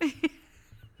plan.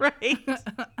 Right.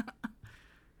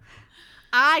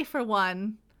 I, for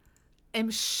one,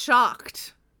 am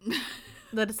shocked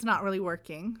that it's not really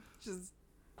working. Just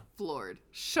floored.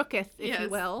 Shooketh, if you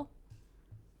will.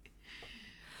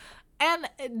 And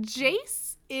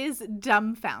Jace is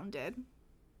dumbfounded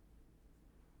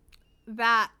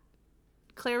that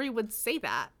Clary would say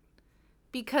that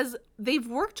because they've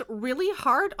worked really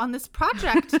hard on this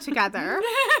project together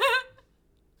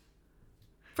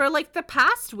for like the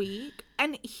past week,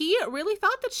 and he really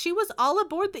thought that she was all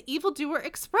aboard the Evildoer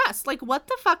Express. Like, what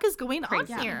the fuck is going on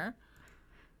here?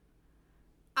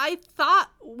 I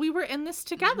thought we were in this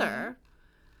together.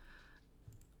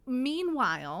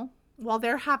 Meanwhile, while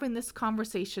they're having this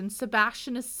conversation,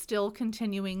 Sebastian is still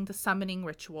continuing the summoning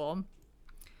ritual.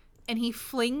 and he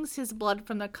flings his blood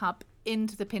from the cup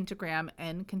into the pentagram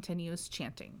and continues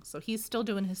chanting. So he's still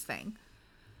doing his thing.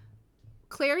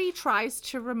 Clary tries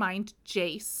to remind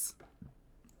Jace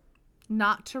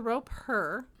not to rope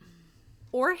her,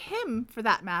 or him for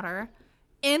that matter,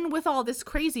 in with all this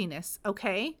craziness,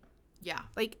 okay? Yeah.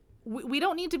 Like, we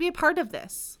don't need to be a part of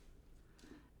this.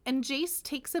 And Jace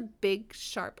takes a big,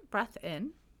 sharp breath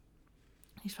in.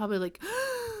 He's probably like,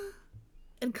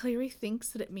 and Clary thinks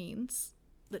that it means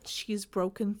that she's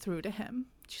broken through to him.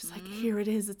 She's like, here it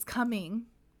is, it's coming.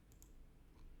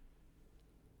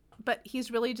 But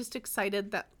he's really just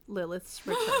excited that Lilith's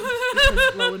returned,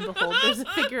 because lo and behold, there's a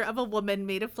figure of a woman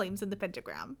made of flames in the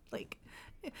pentagram. Like,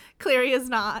 Clary is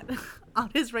not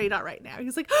on his radar right now.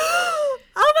 He's like, oh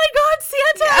my God,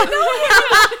 Santa! No!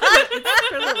 It's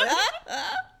for Lilith.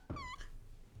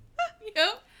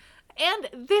 Yep.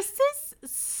 And this is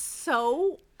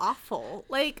so awful.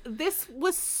 Like, this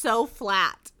was so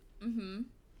flat.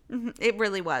 It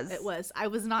really was. It was. I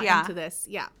was not into this.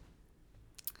 Yeah.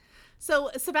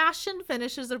 So Sebastian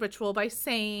finishes the ritual by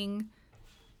saying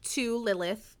to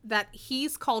Lilith that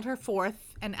he's called her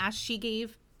forth, and as she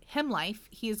gave him life,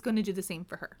 he is going to do the same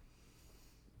for her.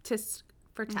 Tisk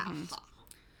for tat.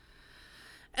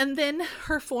 And then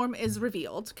her form is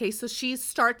revealed. Okay, so she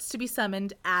starts to be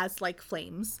summoned as like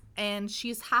flames, and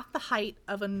she's half the height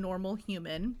of a normal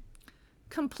human,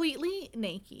 completely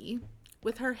naked,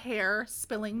 with her hair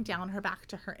spilling down her back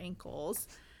to her ankles,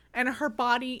 and her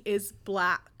body is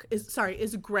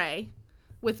gray,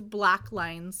 with black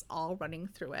lines all running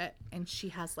through it, and she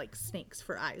has like snakes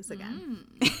for eyes again.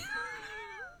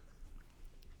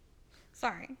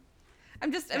 Sorry.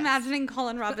 I'm just imagining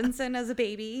Colin Robinson as a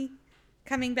baby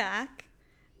coming back,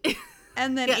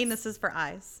 and then anus is for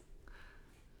eyes.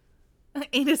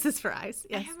 Anus is for eyes,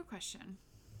 yes. I have a question.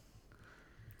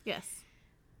 Yes.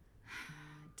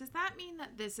 Does that mean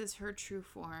that this is her true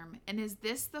form? And is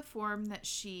this the form that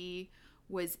she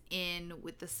was in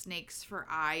with the snakes for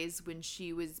eyes when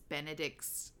she was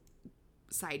Benedict's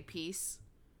side piece?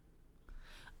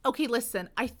 Okay, listen.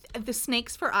 The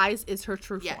snakes for eyes is her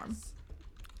true form.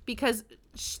 Because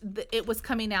it was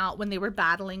coming out when they were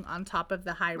battling on top of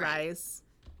the high-rise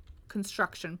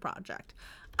construction project.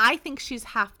 I think she's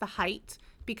half the height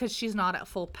because she's not at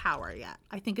full power yet.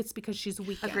 I think it's because she's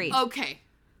weakened. Agreed. Okay.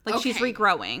 Like she's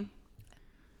regrowing.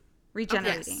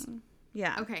 Regenerating.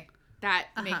 Yeah. Okay. That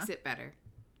makes it better.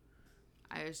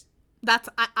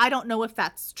 I don't know if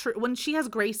that's true. When she has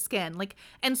gray skin, like,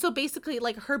 and so basically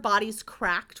like her body's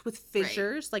cracked with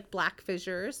fissures, like black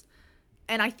fissures.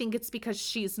 And I think it's because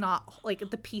she's not, like,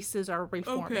 the pieces are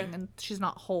reforming and she's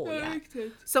not whole yet.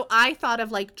 So I thought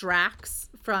of, like, Drax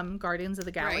from Guardians of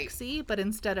the Galaxy, but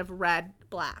instead of red,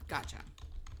 black. Gotcha.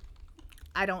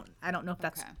 I don't know if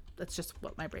that's just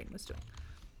what my brain was doing.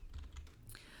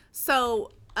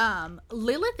 So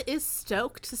Lilith is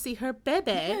stoked to see her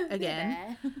bebe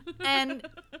again and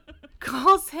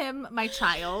calls him my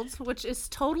child, which is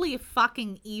totally a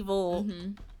fucking evil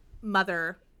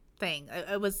mother thing.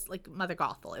 It was like Mother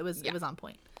Gothel. It was on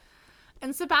point.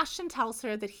 And Sebastian tells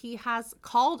her that he has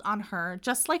called on her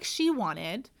just like she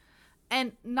wanted,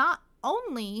 and not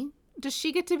only does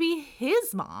she get to be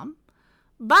his mom,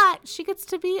 but she gets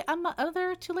to be a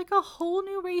mother to like a whole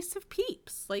new race of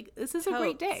peeps. Like, this is a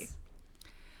great day.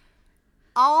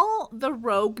 All the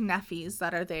rogue nephews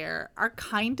that are there are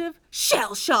kind of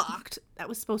shell-shocked. That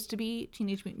was supposed to be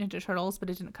Teenage Mutant Ninja Turtles, but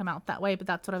it didn't come out that way, but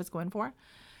that's what I was going for.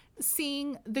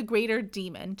 Seeing the greater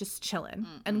demon just chilling.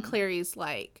 And Clary's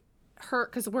like,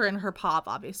 because we're in her pop,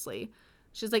 obviously.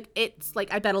 She's like, it's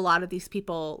like, I bet a lot of these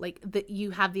people, like, that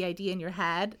you have the idea in your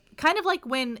head. Kind of like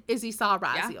when Izzy saw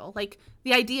Raziel. Yeah. Like,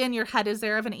 the idea in your head is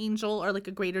there of an angel or like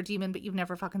a greater demon, but you've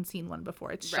never fucking seen one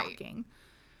before. It's shocking.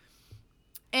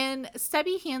 And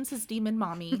Sebi hands his demon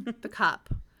mommy the cup,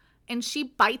 and she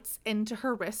bites into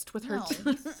her wrist with her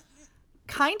teeth.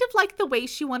 Kind of like the way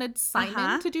she wanted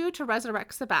Simon to do to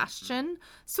resurrect Sebastian.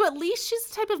 So at least she's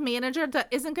the type of manager that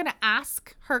isn't going to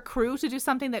ask her crew to do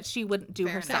something that she wouldn't do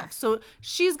herself. Enough. So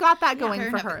she's got that going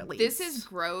for her at least. This is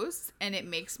gross, and it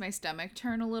makes my stomach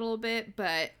turn a little bit,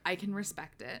 but I can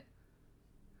respect it.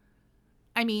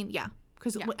 I mean, yeah.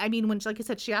 Because, I mean, when, like I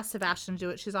said, she asked Sebastian to do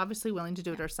it, she's obviously willing to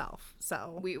do it herself.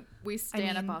 So we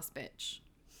stand a boss bitch.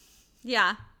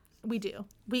 Yeah. We do.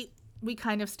 We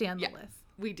kind of stand Lilith.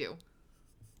 We do.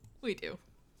 We do.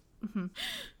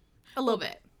 A little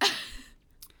bit.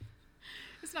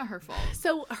 It's not her fault.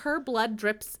 So her blood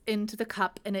drips into the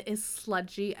cup, and it is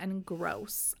sludgy and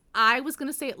gross. I was going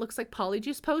to say it looks like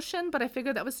Polyjuice Potion, but I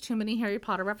figured that was too many Harry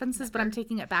Potter references, but I'm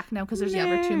taking it back now because there's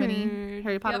never too many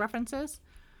Harry Potter references.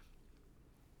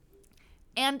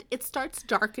 And it starts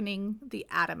darkening the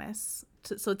atomus.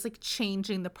 So it's like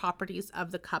changing the properties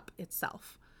of the cup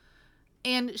itself.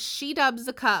 And she dubs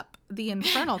the cup the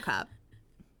Infernal Cup.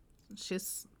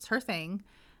 It's her thing.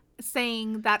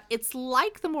 Saying that it's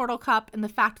like the Mortal Cup in the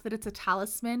fact that it's a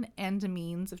talisman and a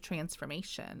means of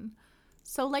transformation.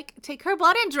 So, like, take her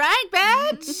blood and drink,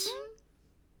 bitch!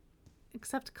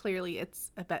 Except clearly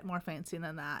it's a bit more fancy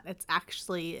than that. It's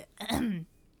actually,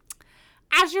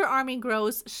 as your army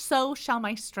grows, so shall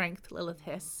my strength, Lilith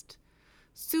hissed.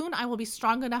 Soon I will be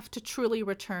strong enough to truly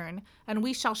return, and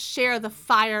we shall share the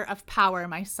fire of power,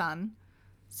 my son.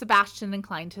 Sebastian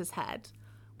inclined his head.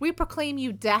 We proclaim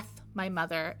you death, my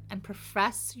mother, and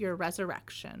profess your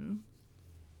resurrection.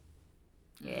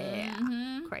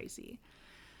 Yeah, crazy.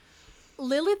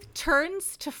 Lilith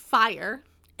turns to fire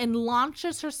and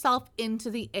launches herself into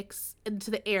the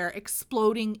air,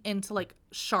 exploding into like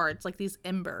shards, like these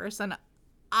embers. And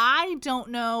I don't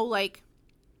know, like,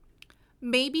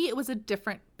 maybe it was a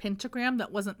different pentagram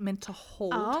that wasn't meant to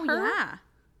hold her. Oh,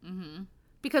 yeah.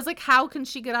 Because, like, how can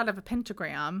she get out of a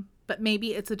pentagram? But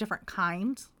maybe it's a different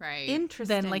kind. Right.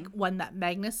 Interesting. Than, like, one that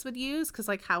Magnus would use. Because,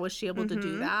 like, how was she able to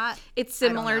do that? It's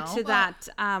similar to that.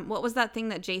 What was that thing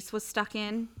that Jace was stuck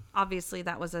in? Obviously,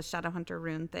 that was a Shadowhunter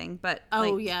rune thing. But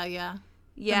yeah.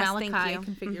 Yes, the Malachi thank you.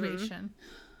 configuration.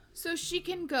 So she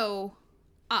can go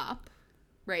up,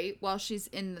 right, while she's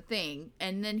in the thing.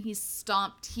 And then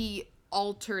he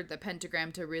altered the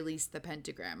pentagram to release the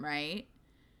pentagram, right?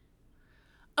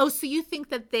 Oh, so you think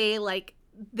that they, like,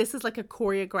 this is like a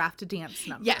choreographed dance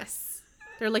number? Yes.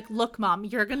 They're like, look, Mom,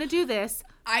 you're going to do this.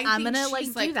 I'm going to,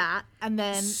 like, do that. And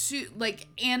then... like,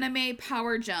 anime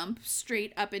power jump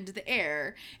straight up into the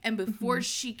air. And before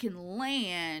she can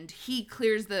land, he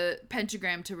clears the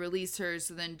pentagram to release her.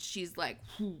 So then she's like,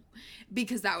 whew,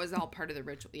 because that was all part of the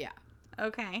ritual. Yeah.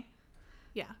 Okay.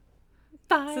 Yeah.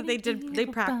 So they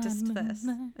practiced this,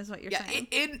 is what you're saying.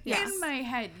 In my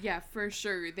head, yeah, for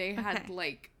sure. They had,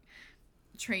 like,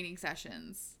 training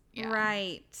sessions. Yeah.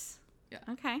 Right. Yeah.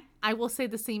 Okay. I will say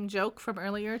the same joke from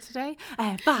earlier today.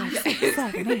 5, 6,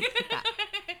 7, 8.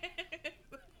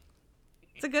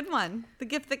 It's a good one. The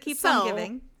gift that keeps on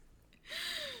giving.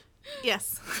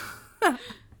 Yes.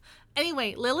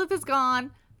 Anyway, Lilith is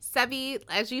gone. Sevi,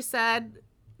 as you said,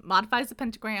 modifies the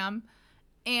pentagram.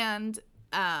 And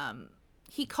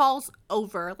he calls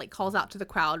out to the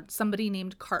crowd, somebody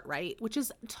named Cartwright, which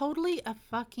is totally a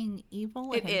fucking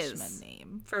evil henchman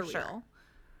name. For real. Sure.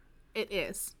 It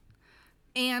is.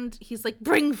 And he's like,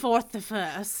 bring forth the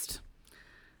first. I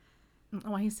don't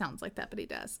know why he sounds like that, but he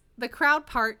does. The crowd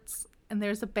parts, and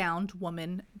there's a bound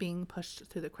woman being pushed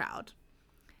through the crowd.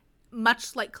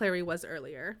 Much like Clary was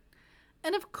earlier.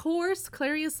 And of course,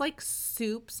 Clary is like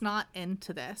soup's not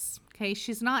into this. Okay,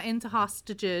 she's not into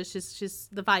hostages. She's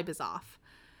the vibe is off.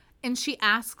 And she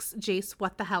asks Jace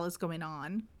what the hell is going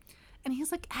on. And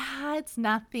he's like, it's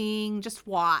nothing. Just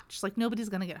watch. Like, nobody's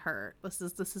going to get hurt. This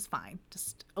is fine.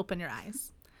 Just open your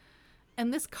eyes.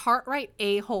 And this Cartwright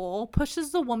a-hole pushes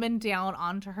the woman down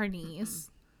onto her knees,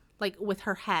 like with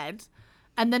her head,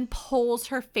 and then pulls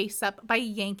her face up by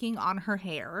yanking on her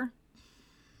hair.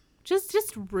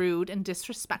 Just rude and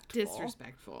disrespectful.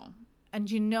 Disrespectful. And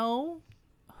you know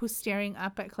who's staring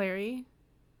up at Clary?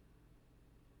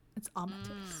 It's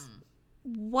Amatis.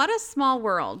 What a small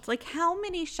world. Like, how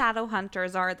many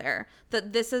Shadowhunters are there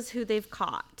that this is who they've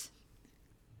caught?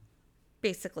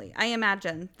 Basically, I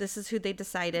imagine this is who they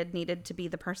decided needed to be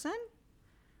the person.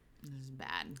 This is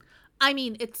bad. I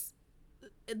mean,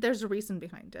 there's a reason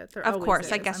behind it. There of course,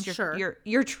 is, I guess sure.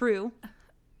 You're true.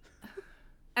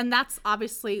 And that's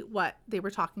obviously what they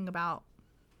were talking about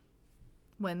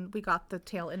when we got the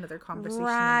tail end of their conversation.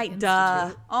 Right,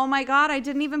 duh. Oh my God, I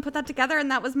didn't even put that together, and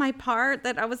that was my part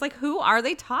that I was like, who are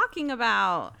they talking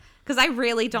about? Because I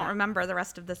really don't remember the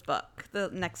rest of this book, the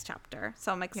next chapter,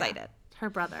 so I'm excited. Yeah, her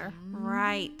brother.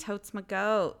 Right, totes my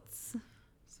goats.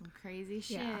 Some crazy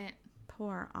shit. Yeah.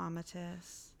 Poor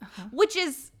Amatis. Which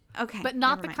is, okay. But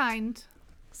not the kind.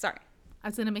 Sorry. I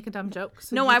was going to make a dumb joke.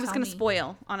 So no, I was going to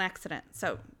spoil on accident,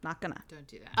 so not gonna. Don't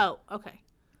do that. Oh, okay.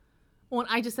 Well,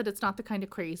 I just said it's not the kind of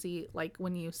crazy, like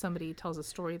when somebody tells a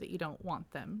story that you don't want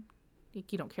them,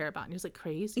 like you don't care about, and you're just like,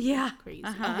 crazy? Yeah. Crazy.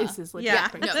 Uh-huh. Oh, this is legit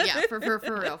crazy. No, yeah, for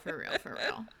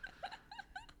real.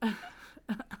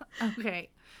 Okay.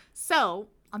 So,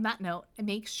 on that note,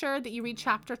 make sure that you read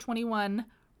chapter 21,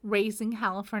 Raising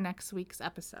Hell, for next week's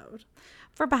episode.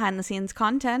 For behind-the-scenes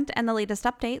content and the latest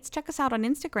updates, check us out on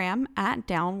Instagram at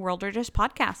Downworlder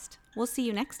Podcast. We'll see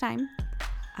you next time.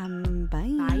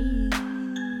 Bye.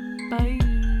 Bye.